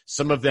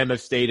some of them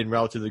have stayed in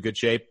relatively good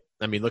shape.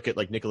 I mean, look at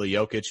like Nikola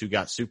Jokic, who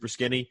got super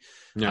skinny.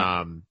 Yeah.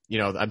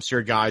 I'm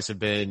sure guys have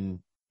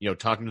been,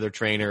 talking to their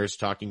trainers,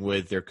 talking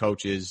with their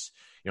coaches,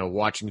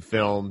 watching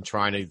film,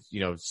 trying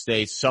to,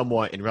 stay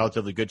somewhat in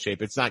relatively good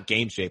shape. It's not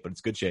game shape, but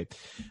it's good shape.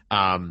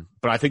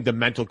 But I think the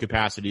mental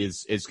capacity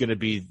is going to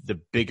be the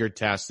bigger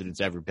test that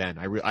it's ever been.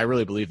 I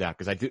really believe that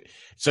because it's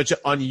such an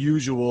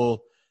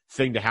unusual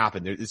thing to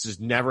happen. This has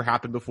never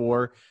happened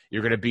before.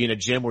 You're going to be in a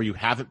gym where you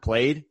haven't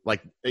played.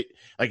 Like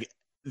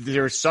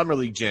there are summer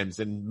league gyms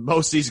and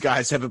most of these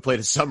guys haven't played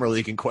a summer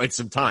league in quite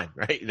some time,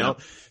 right?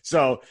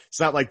 So it's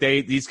not like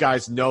these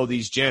guys know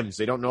these gyms.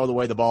 They don't know the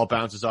way the ball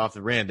bounces off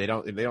the rim. They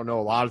don't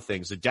know a lot of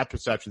things. The depth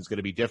perception is going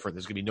to be different.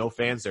 There's going to be no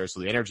fans there. So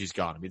the energy's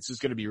gone. I mean, it's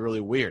just going to be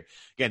really weird.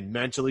 Again,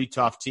 mentally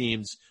tough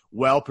teams,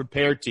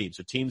 well-prepared teams,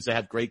 so teams that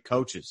have great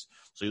coaches.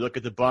 So you look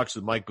at the Bucks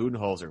with Mike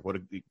Budenholzer. What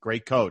a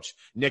great coach.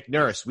 Nick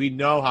Nurse. We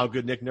know how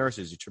good Nick Nurse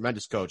is. He's a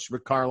tremendous coach.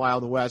 Rick Carlisle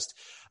in the West.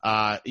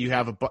 You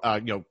have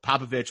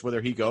Popovich,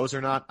 whether he goes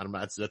or not. I don't know.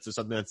 That's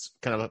something that's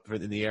kind of up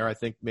in the air, I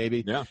think,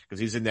 maybe. Yeah. Because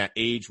he's in that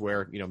age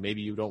where,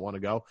 maybe you don't want to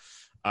go.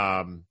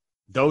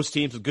 Those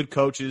teams with good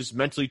coaches,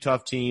 mentally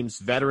tough teams,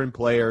 veteran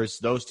players,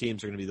 those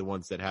teams are going to be the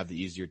ones that have the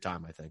easier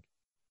time, I think.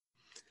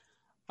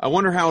 I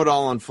wonder how it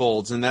all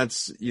unfolds, and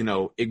that's,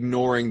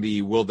 ignoring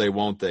the will they,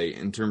 won't they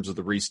in terms of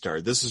the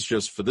restart. This is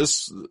just for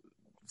this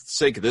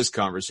sake of this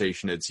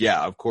conversation. It's,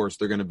 of course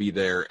they're going to be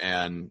there,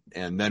 and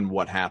then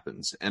what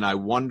happens? And I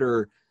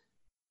wonder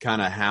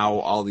kind of how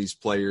all these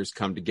players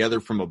come together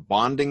from a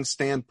bonding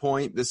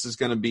standpoint. This is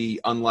going to be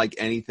unlike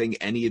anything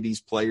any of these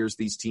players,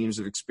 these teams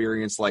have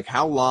experienced. Like,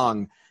 how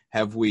long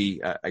have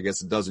we, I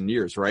guess a dozen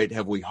years, right?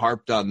 Have we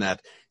harped on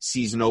that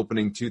season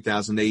opening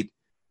 2008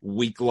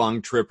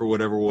 week-long trip or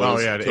whatever it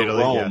was to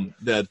Italy, Rome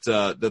that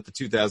the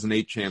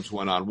 2008 champs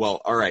went on?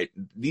 Well, all right,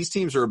 these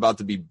teams are about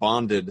to be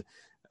bonded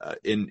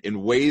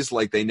in ways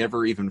like they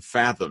never even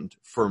fathomed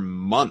for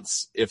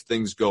months if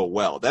things go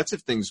well. That's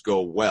if things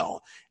go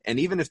well.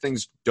 And even if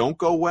things don't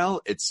go well,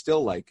 it's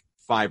still like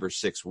 5 or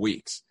 6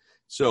 weeks.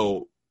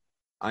 So,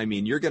 I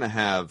mean, you're going to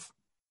have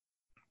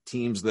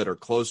teams that are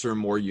closer and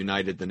more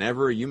united than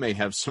ever. You may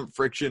have some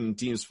friction and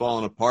teams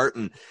falling apart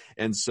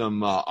and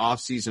some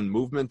off-season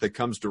movement that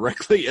comes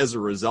directly as a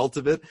result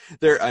of it.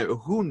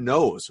 Who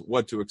knows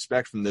what to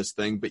expect from this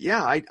thing? But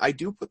yeah, I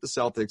do put the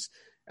Celtics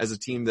as a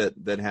team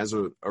that has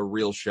a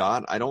real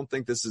shot. I don't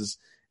think this is,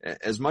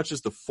 as much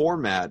as the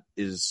format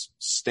is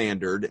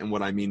standard, and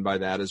what I mean by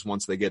that is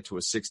once they get to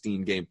a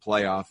 16-game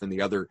playoff and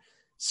the other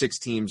 6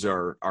 teams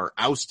are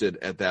ousted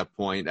at that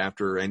point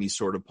after any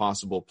sort of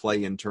possible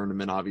play-in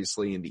tournament,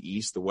 obviously in the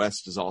East, the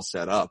West is all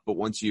set up. But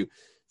once you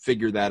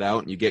figure that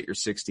out and you get your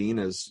 16,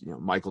 as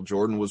Michael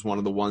Jordan was one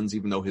of the ones,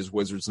 even though his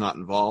Wizards not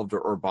involved,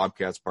 or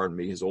Bobcats, pardon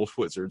me, his old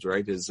Wizards,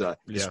 right? His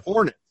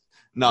Hornets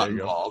not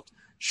involved. Go.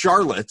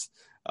 Charlotte,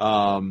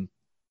 once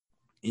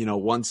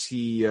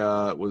he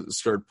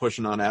started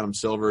pushing on Adam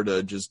Silver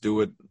to just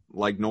do it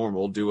like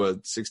normal, do a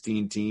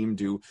 16 team,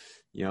 do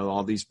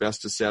all these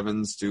best of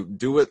 7s,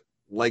 do it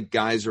like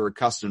guys are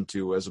accustomed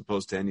to, as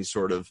opposed to any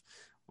sort of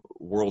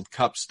World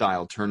Cup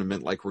style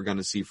tournament like we're going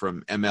to see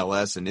from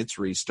MLS and its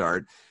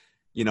restart.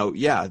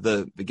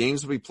 The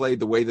games will be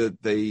played the way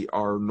that they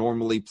are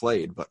normally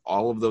played, but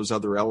all of those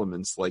other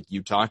elements, like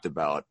you talked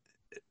about,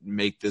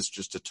 make this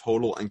just a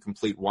total and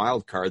complete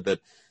wild card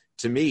that,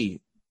 to me,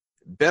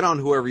 bet on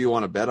whoever you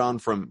want to bet on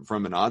from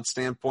an odds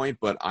standpoint,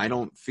 but I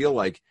don't feel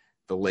like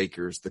the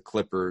Lakers, the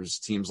Clippers,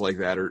 teams like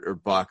that, or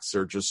Bucks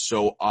are just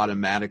so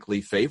automatically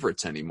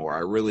favorites anymore.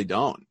 I really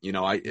don't.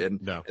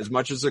 No. As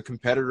much as a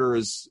competitor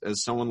as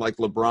someone like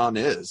LeBron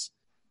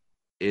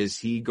is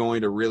he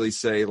going to really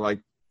say, like,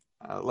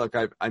 look,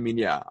 I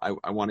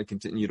want to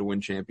continue to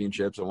win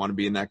championships. I want to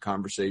be in that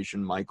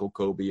conversation, Michael,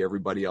 Kobe,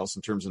 everybody else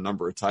in terms of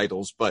number of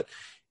titles. But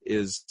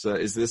is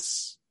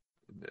this,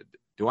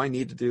 do I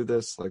need to do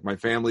this? Like, my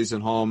family's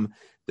at home.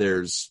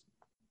 There's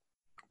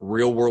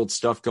real world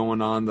stuff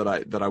going on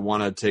that I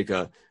want to take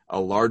a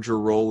larger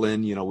role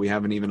in. You know, we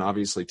haven't even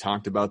obviously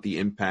talked about the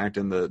impact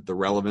and the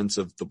relevance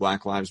of the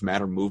Black Lives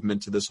Matter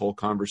movement to this whole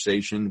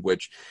conversation,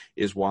 which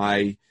is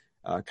why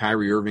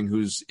Kyrie Irving,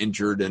 who's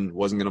injured and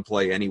wasn't going to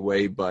play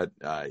anyway, but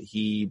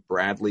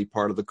Bradley,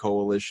 part of the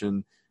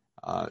coalition,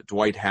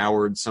 Dwight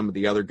Howard, some of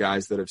the other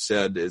guys that have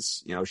said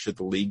is, you know, should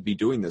the league be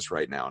doing this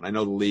right now? And I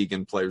know the league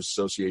and Players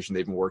Association,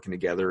 they've been working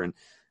together, and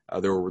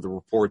there were the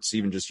reports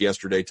even just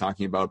yesterday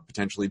talking about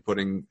potentially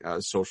putting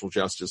social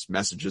justice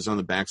messages on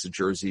the backs of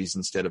jerseys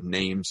instead of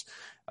names,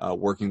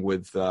 working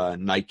with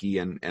Nike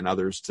and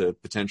others to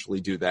potentially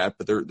do that.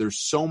 But there's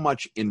so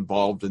much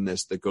involved in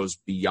this that goes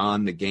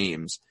beyond the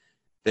games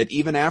that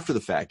even after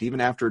the fact, even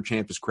after a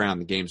champ is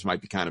crowned, the games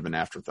might be kind of an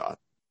afterthought.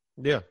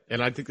 Yeah,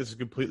 and I think this is a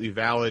completely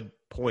valid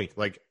point.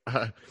 Like,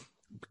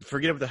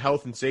 forget about the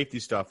health and safety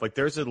stuff. Like,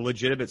 there's a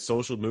legitimate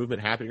social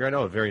movement happening right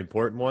now, a very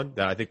important one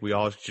that I think we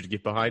all should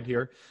get behind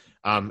here.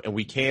 And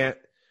we can't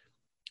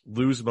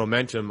lose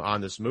momentum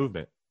on this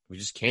movement. We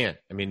just can't.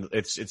 I mean,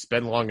 it's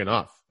been long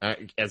enough.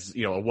 As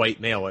you know, a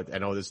white male, I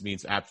know this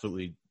means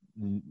absolutely,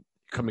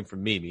 coming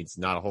from me, means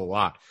not a whole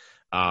lot.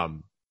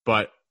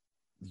 But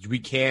we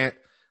can't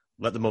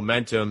let the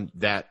momentum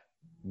that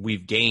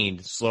we've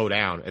gained slow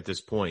down at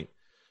this point.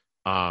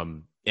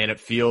 And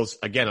it feels,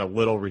 again, a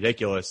little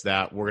ridiculous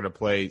that we're going to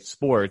play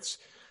sports,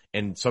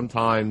 and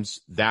sometimes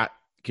that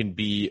can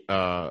be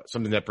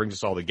something that brings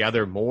us all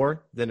together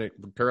more than it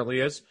currently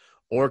is,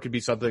 or it could be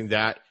something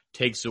that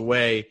takes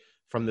away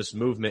from this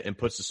movement and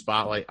puts the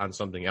spotlight on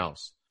something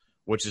else,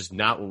 which is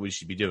not what we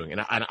should be doing.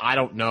 And I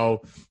don't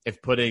know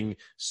if putting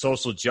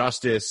social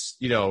justice,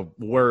 you know,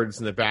 words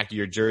in the back of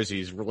your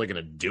jersey is really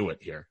going to do it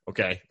here.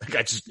 Okay. Like,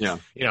 I just,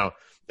 you know,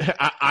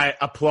 I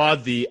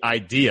applaud the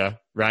idea,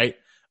 right?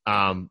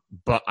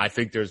 But I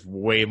think there's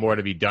way more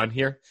to be done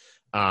here.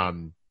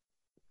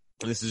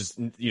 This is,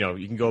 you know,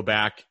 you can go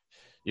back,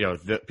 you know,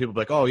 people be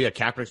like, oh yeah,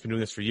 Kaepernick's been doing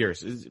this for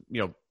years.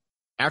 You know,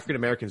 African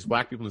Americans,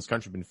 black people in this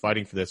country have been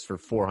fighting for this for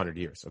 400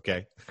 years.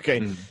 Okay.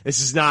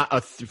 This is not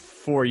a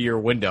 4-year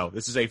window.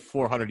 This is a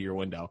 400-year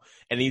window,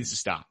 and it needs to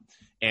stop.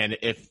 And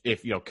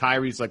if you know,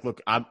 Kyrie's like,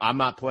 look, I'm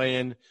not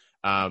playing,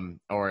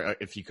 or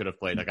if he could have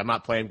played, like, I'm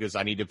not playing because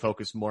I need to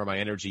focus more of my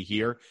energy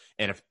here.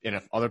 And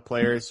if other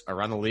players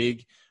around the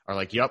league are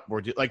like, yep,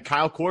 like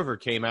Kyle Korver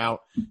came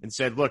out and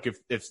said, look,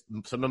 if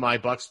some of my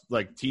Bucks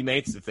like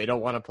teammates, if they don't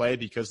want to play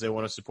because they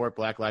want to support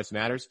Black Lives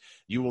Matters,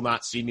 you will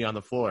not see me on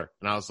the floor.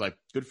 And I was like,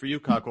 good for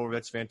you, Kyle Korver.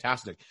 That's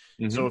fantastic.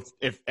 Mm-hmm. So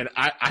and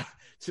I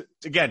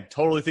again,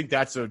 totally think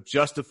that's a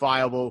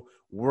justifiable,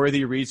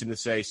 worthy reason to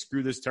say,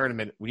 screw this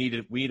tournament.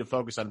 We need to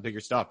focus on bigger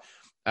stuff.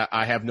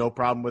 I have no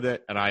problem with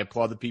it, and I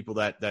applaud the people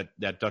that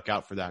duck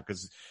out for that,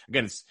 because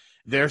again,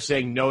 they're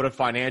saying no to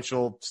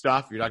financial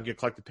stuff. You're not going to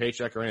collect a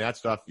paycheck or any of that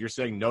stuff. You're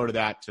saying no to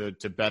that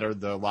to better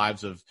the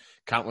lives of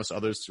countless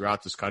others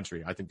throughout this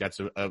country. I think that's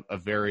a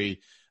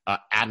very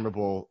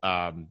admirable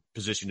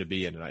position to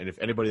be in, and if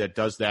anybody that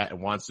does that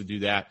and wants to do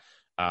that,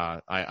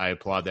 I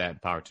applaud that,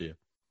 and power to you.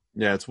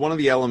 Yeah, it's one of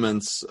the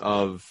elements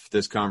of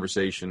this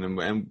conversation,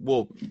 and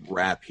we'll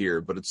wrap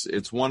here, but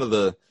it's one of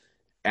the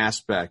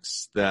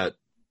aspects that,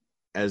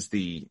 as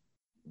the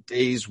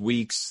days,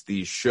 weeks,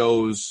 these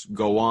shows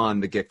go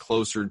on to get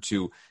closer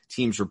to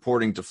teams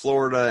reporting to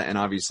Florida, and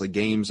obviously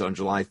games on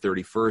July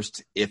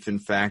 31st, if in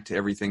fact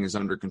everything is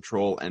under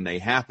control and they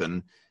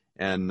happen,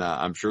 and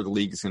I'm sure the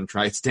league is going to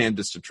try its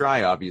damnedest to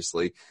try,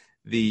 obviously,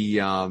 the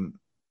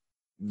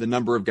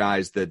number of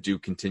guys that do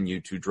continue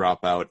to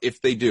drop out,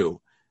 if they do,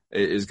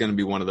 is going to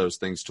be one of those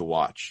things to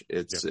watch.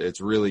 It's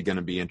really going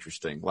to be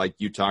interesting. Like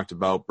you talked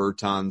about,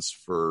 Bertans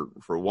for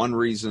one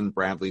reason,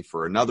 Bradley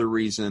for another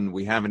reason.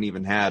 We haven't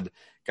even had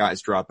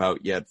guys drop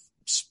out yet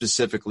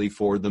specifically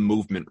for the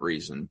movement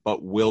reason,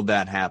 but will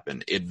that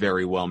happen? It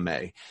very well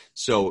may.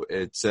 So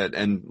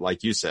and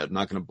like you said, I'm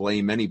not going to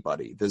blame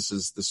anybody.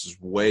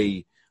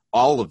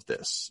 All of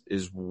this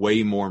is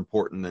way more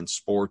important than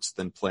sports,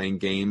 than playing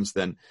games,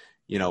 than,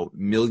 you know,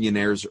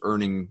 millionaires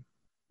earning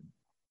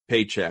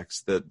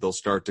paychecks that they'll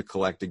start to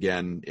collect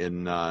again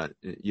in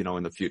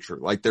the future.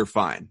 Like, they're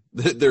fine.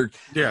 They're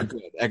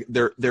good.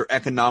 They're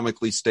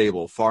economically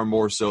stable, far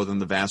more so than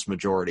the vast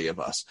majority of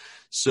us.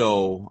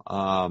 So,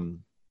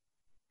 I'm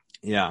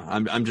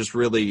just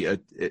really,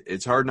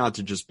 it's hard not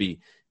to just be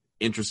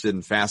interested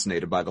and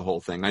fascinated by the whole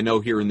thing. I know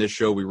here in this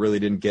show, we really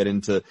didn't get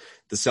into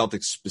the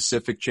Celtics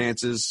specific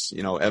chances.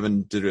 You know,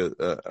 Evan did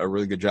a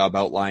really good job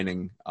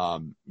outlining,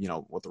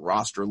 what the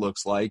roster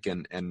looks like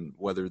and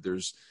whether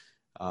there's,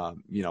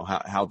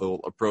 how they'll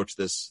approach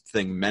this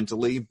thing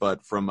mentally,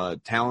 but from a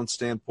talent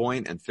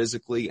standpoint and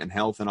physically and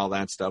health and all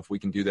that stuff, we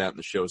can do that in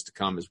the shows to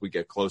come as we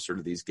get closer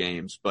to these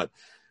games. But,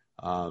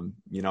 can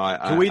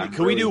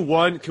we do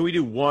one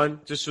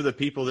just for the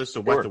people, just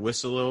to wet the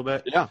whistle a little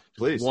bit? Yeah,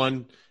 please.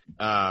 One,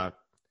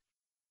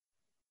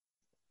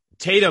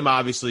 Tatum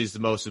obviously is the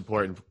most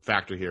important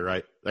factor here,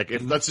 right? Like,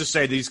 if let's just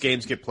say these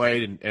games get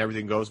played and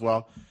everything goes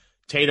well,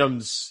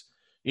 Tatum's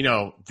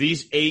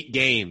these 8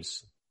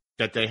 games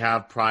that they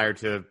have prior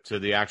to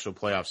the actual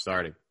playoffs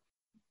starting,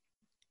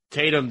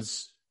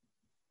 Tatum's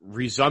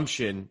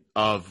resumption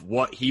of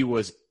what he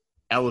was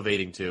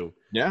elevating to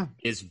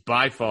is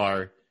by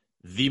far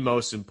the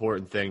most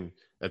important thing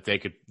that they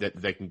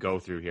can go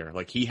through here.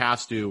 Like, he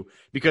has to,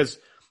 because,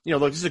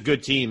 look, this is a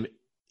good team,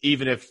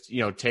 even if,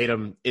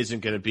 Tatum isn't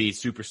going to be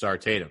superstar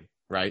Tatum,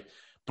 right?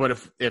 But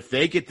if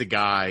they get the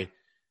guy,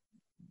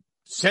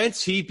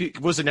 since he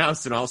was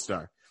announced an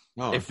All-Star,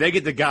 if they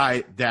get the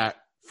guy that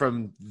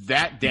from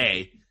that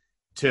day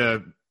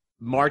to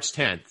March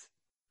 10th,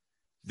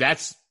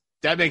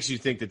 that makes you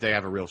think that they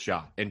have a real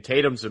shot. And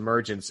Tatum's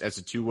emergence as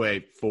a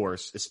two-way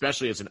force,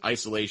 especially as an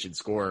isolation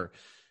scorer,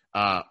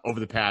 over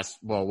the past,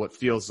 what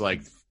feels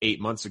like 8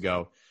 months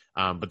ago,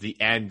 but the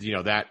end,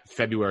 that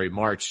February,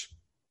 March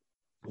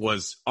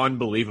was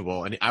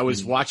unbelievable. And I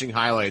was watching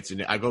highlights,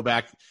 and I go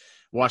back,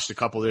 watched a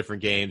couple of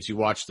different games. You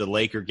watch the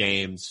Laker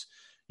games,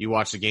 you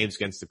watch the games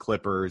against the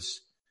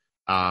Clippers,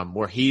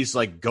 where he's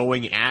like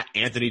going at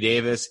Anthony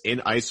Davis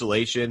in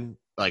isolation,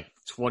 like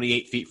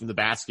 28 feet from the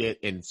basket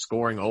and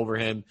scoring over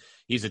him.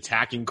 He's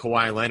attacking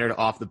Kawhi Leonard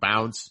off the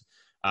bounce.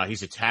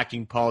 He's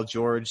attacking Paul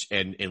George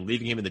and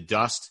leaving him in the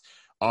dust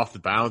off the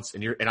bounce.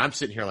 And I'm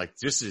sitting here like,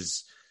 this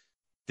is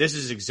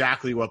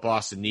exactly what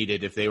Boston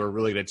needed if they were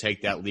really going to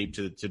take that leap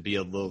to be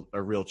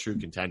a real true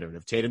contender. And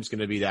if Tatum's going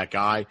to be that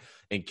guy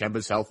and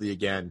Kemba's healthy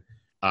again,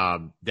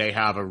 they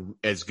have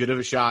as good of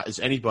a shot as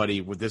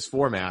anybody with this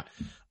format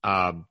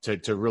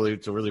to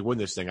really win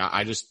this thing.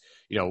 I just,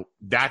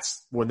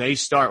 that's when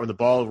the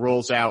ball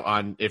rolls out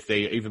on, if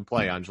they even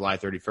play on July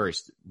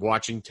 31st,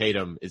 watching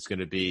Tatum is going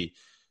to be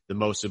the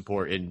most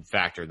important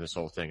factor in this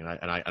whole thing.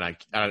 And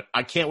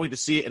I can't wait to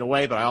see it in a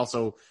way, but I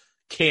also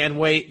can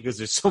wait because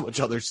there's so much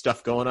other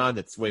stuff going on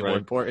that's way more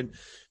important.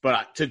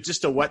 But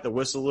to wet the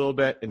whistle a little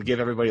bit and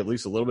give everybody at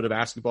least a little bit of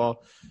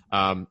basketball,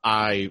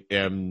 I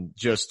am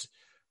just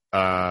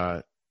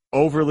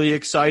overly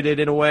excited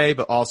in a way,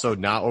 but also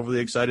not overly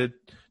excited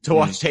to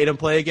watch Tatum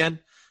play again.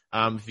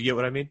 If you get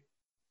what I mean.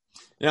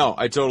 No,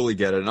 I totally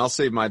get it. And I'll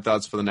save my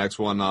thoughts for the next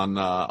one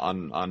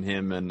on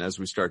him and as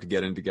we start to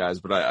get into guys,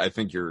 but I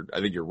think you're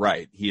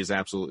right. He is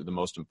absolutely the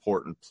most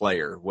important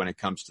player when it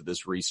comes to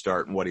this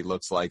restart and what he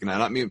looks like. And I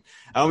don't mean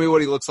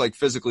what he looks like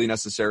physically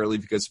necessarily,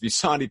 because if you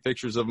saw any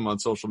pictures of him on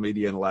social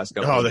media in the last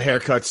couple of the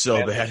haircut's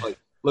so bad.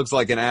 Looks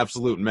like an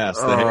absolute mess.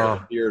 The hair,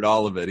 the beard,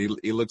 all of it.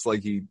 He looks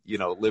like he,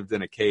 lived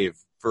in a cave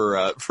for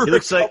a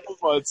couple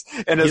months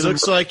and he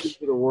looks like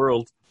the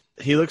world.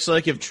 He looks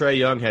like if Trae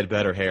Young had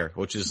better hair,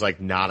 which is like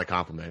not a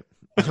compliment.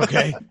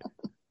 Okay.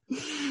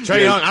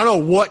 Trae Young, I don't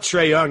know what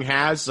Trae Young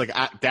has. Like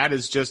that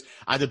is just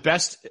the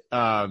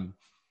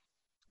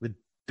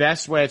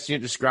best way I've seen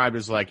it described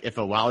is like if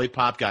a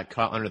lollipop got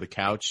caught under the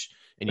couch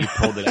and you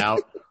pulled it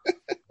out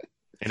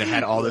and it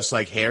had all this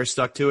like hair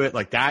stuck to it.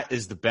 Like that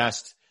is the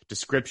best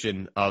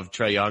description of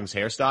Trae Young's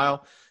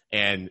hairstyle.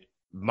 And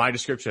my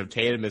description of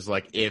Tatum is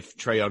like if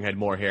Trae Young had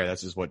more hair,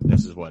 this is what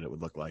it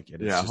would look like.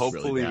 And it's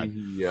hopefully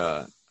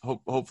really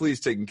hopefully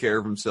he's taking care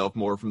of himself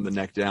more from the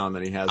neck down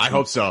than he has. I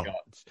hope so.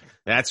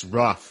 That's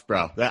rough,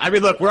 bro. I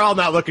mean, look, we're all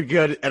not looking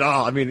good at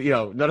all. I mean,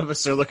 none of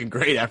us are looking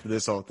great after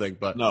this whole thing,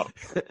 but no.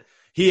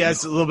 He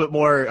has a little bit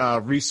more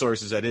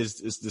resources at his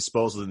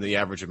disposal than the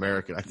average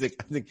American. I think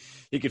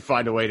he could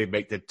find a way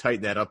to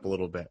tighten that up a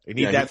little bit. You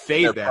need that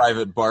fade back.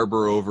 Private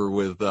barber over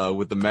with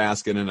the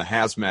mask and in a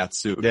hazmat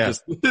suit. Yeah.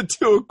 Just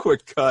do a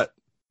quick cut.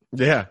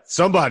 Yeah.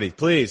 Somebody,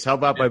 please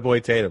help out my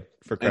boy Tatum.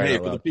 For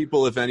the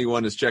people, if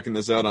anyone is checking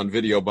this out on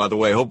video, by the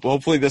way,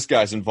 hopefully this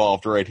guy's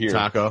involved right here.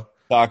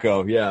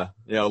 Taco, yeah.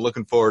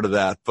 Looking forward to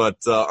that. But,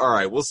 all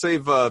right, we'll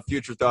save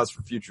future thoughts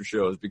for future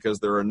shows because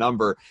there are a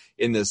number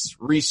in this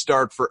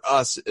restart for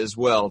us as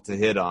well to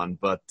hit on.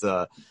 But,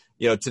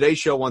 today's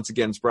show, once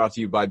again, is brought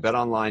to you by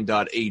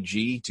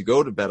betonline.ag. To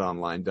go to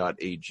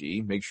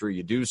betonline.ag, make sure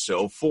you do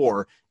so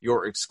for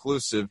your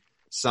exclusive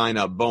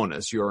sign-up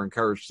bonus. You are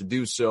encouraged to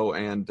do so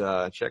and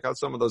check out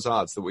some of those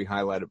odds that we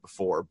highlighted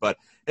before. But,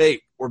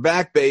 hey, we're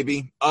back,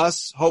 baby.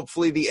 Us,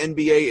 hopefully the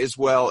NBA as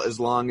well, as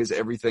long as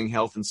everything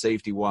health and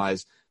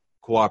safety-wise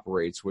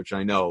cooperates, which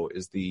I know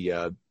is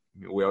the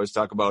we always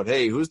talk about,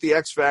 hey, who's the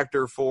X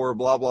factor for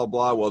blah, blah,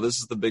 blah. Well, this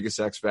is the biggest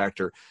X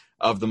factor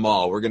of them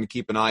all. We're going to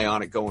keep an eye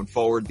on it going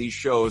forward. These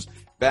shows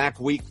back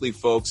weekly,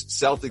 folks.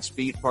 Celtics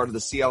Beat, part of the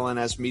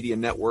CLNS Media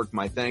Network.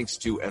 My thanks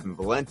to Evan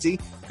Valenti.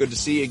 Good to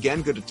see you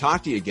again. Good to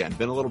talk to you again.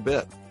 Been a little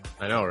bit.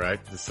 I know, right?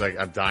 It's like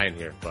I'm dying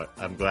here, but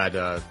I'm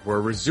glad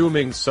we're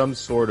resuming some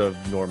sort of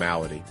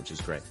normality, which is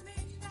great.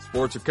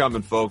 Sports are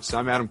coming, folks.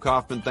 I'm Adam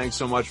Kaufman. Thanks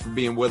so much for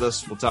being with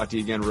us. We'll talk to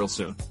you again real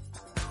soon.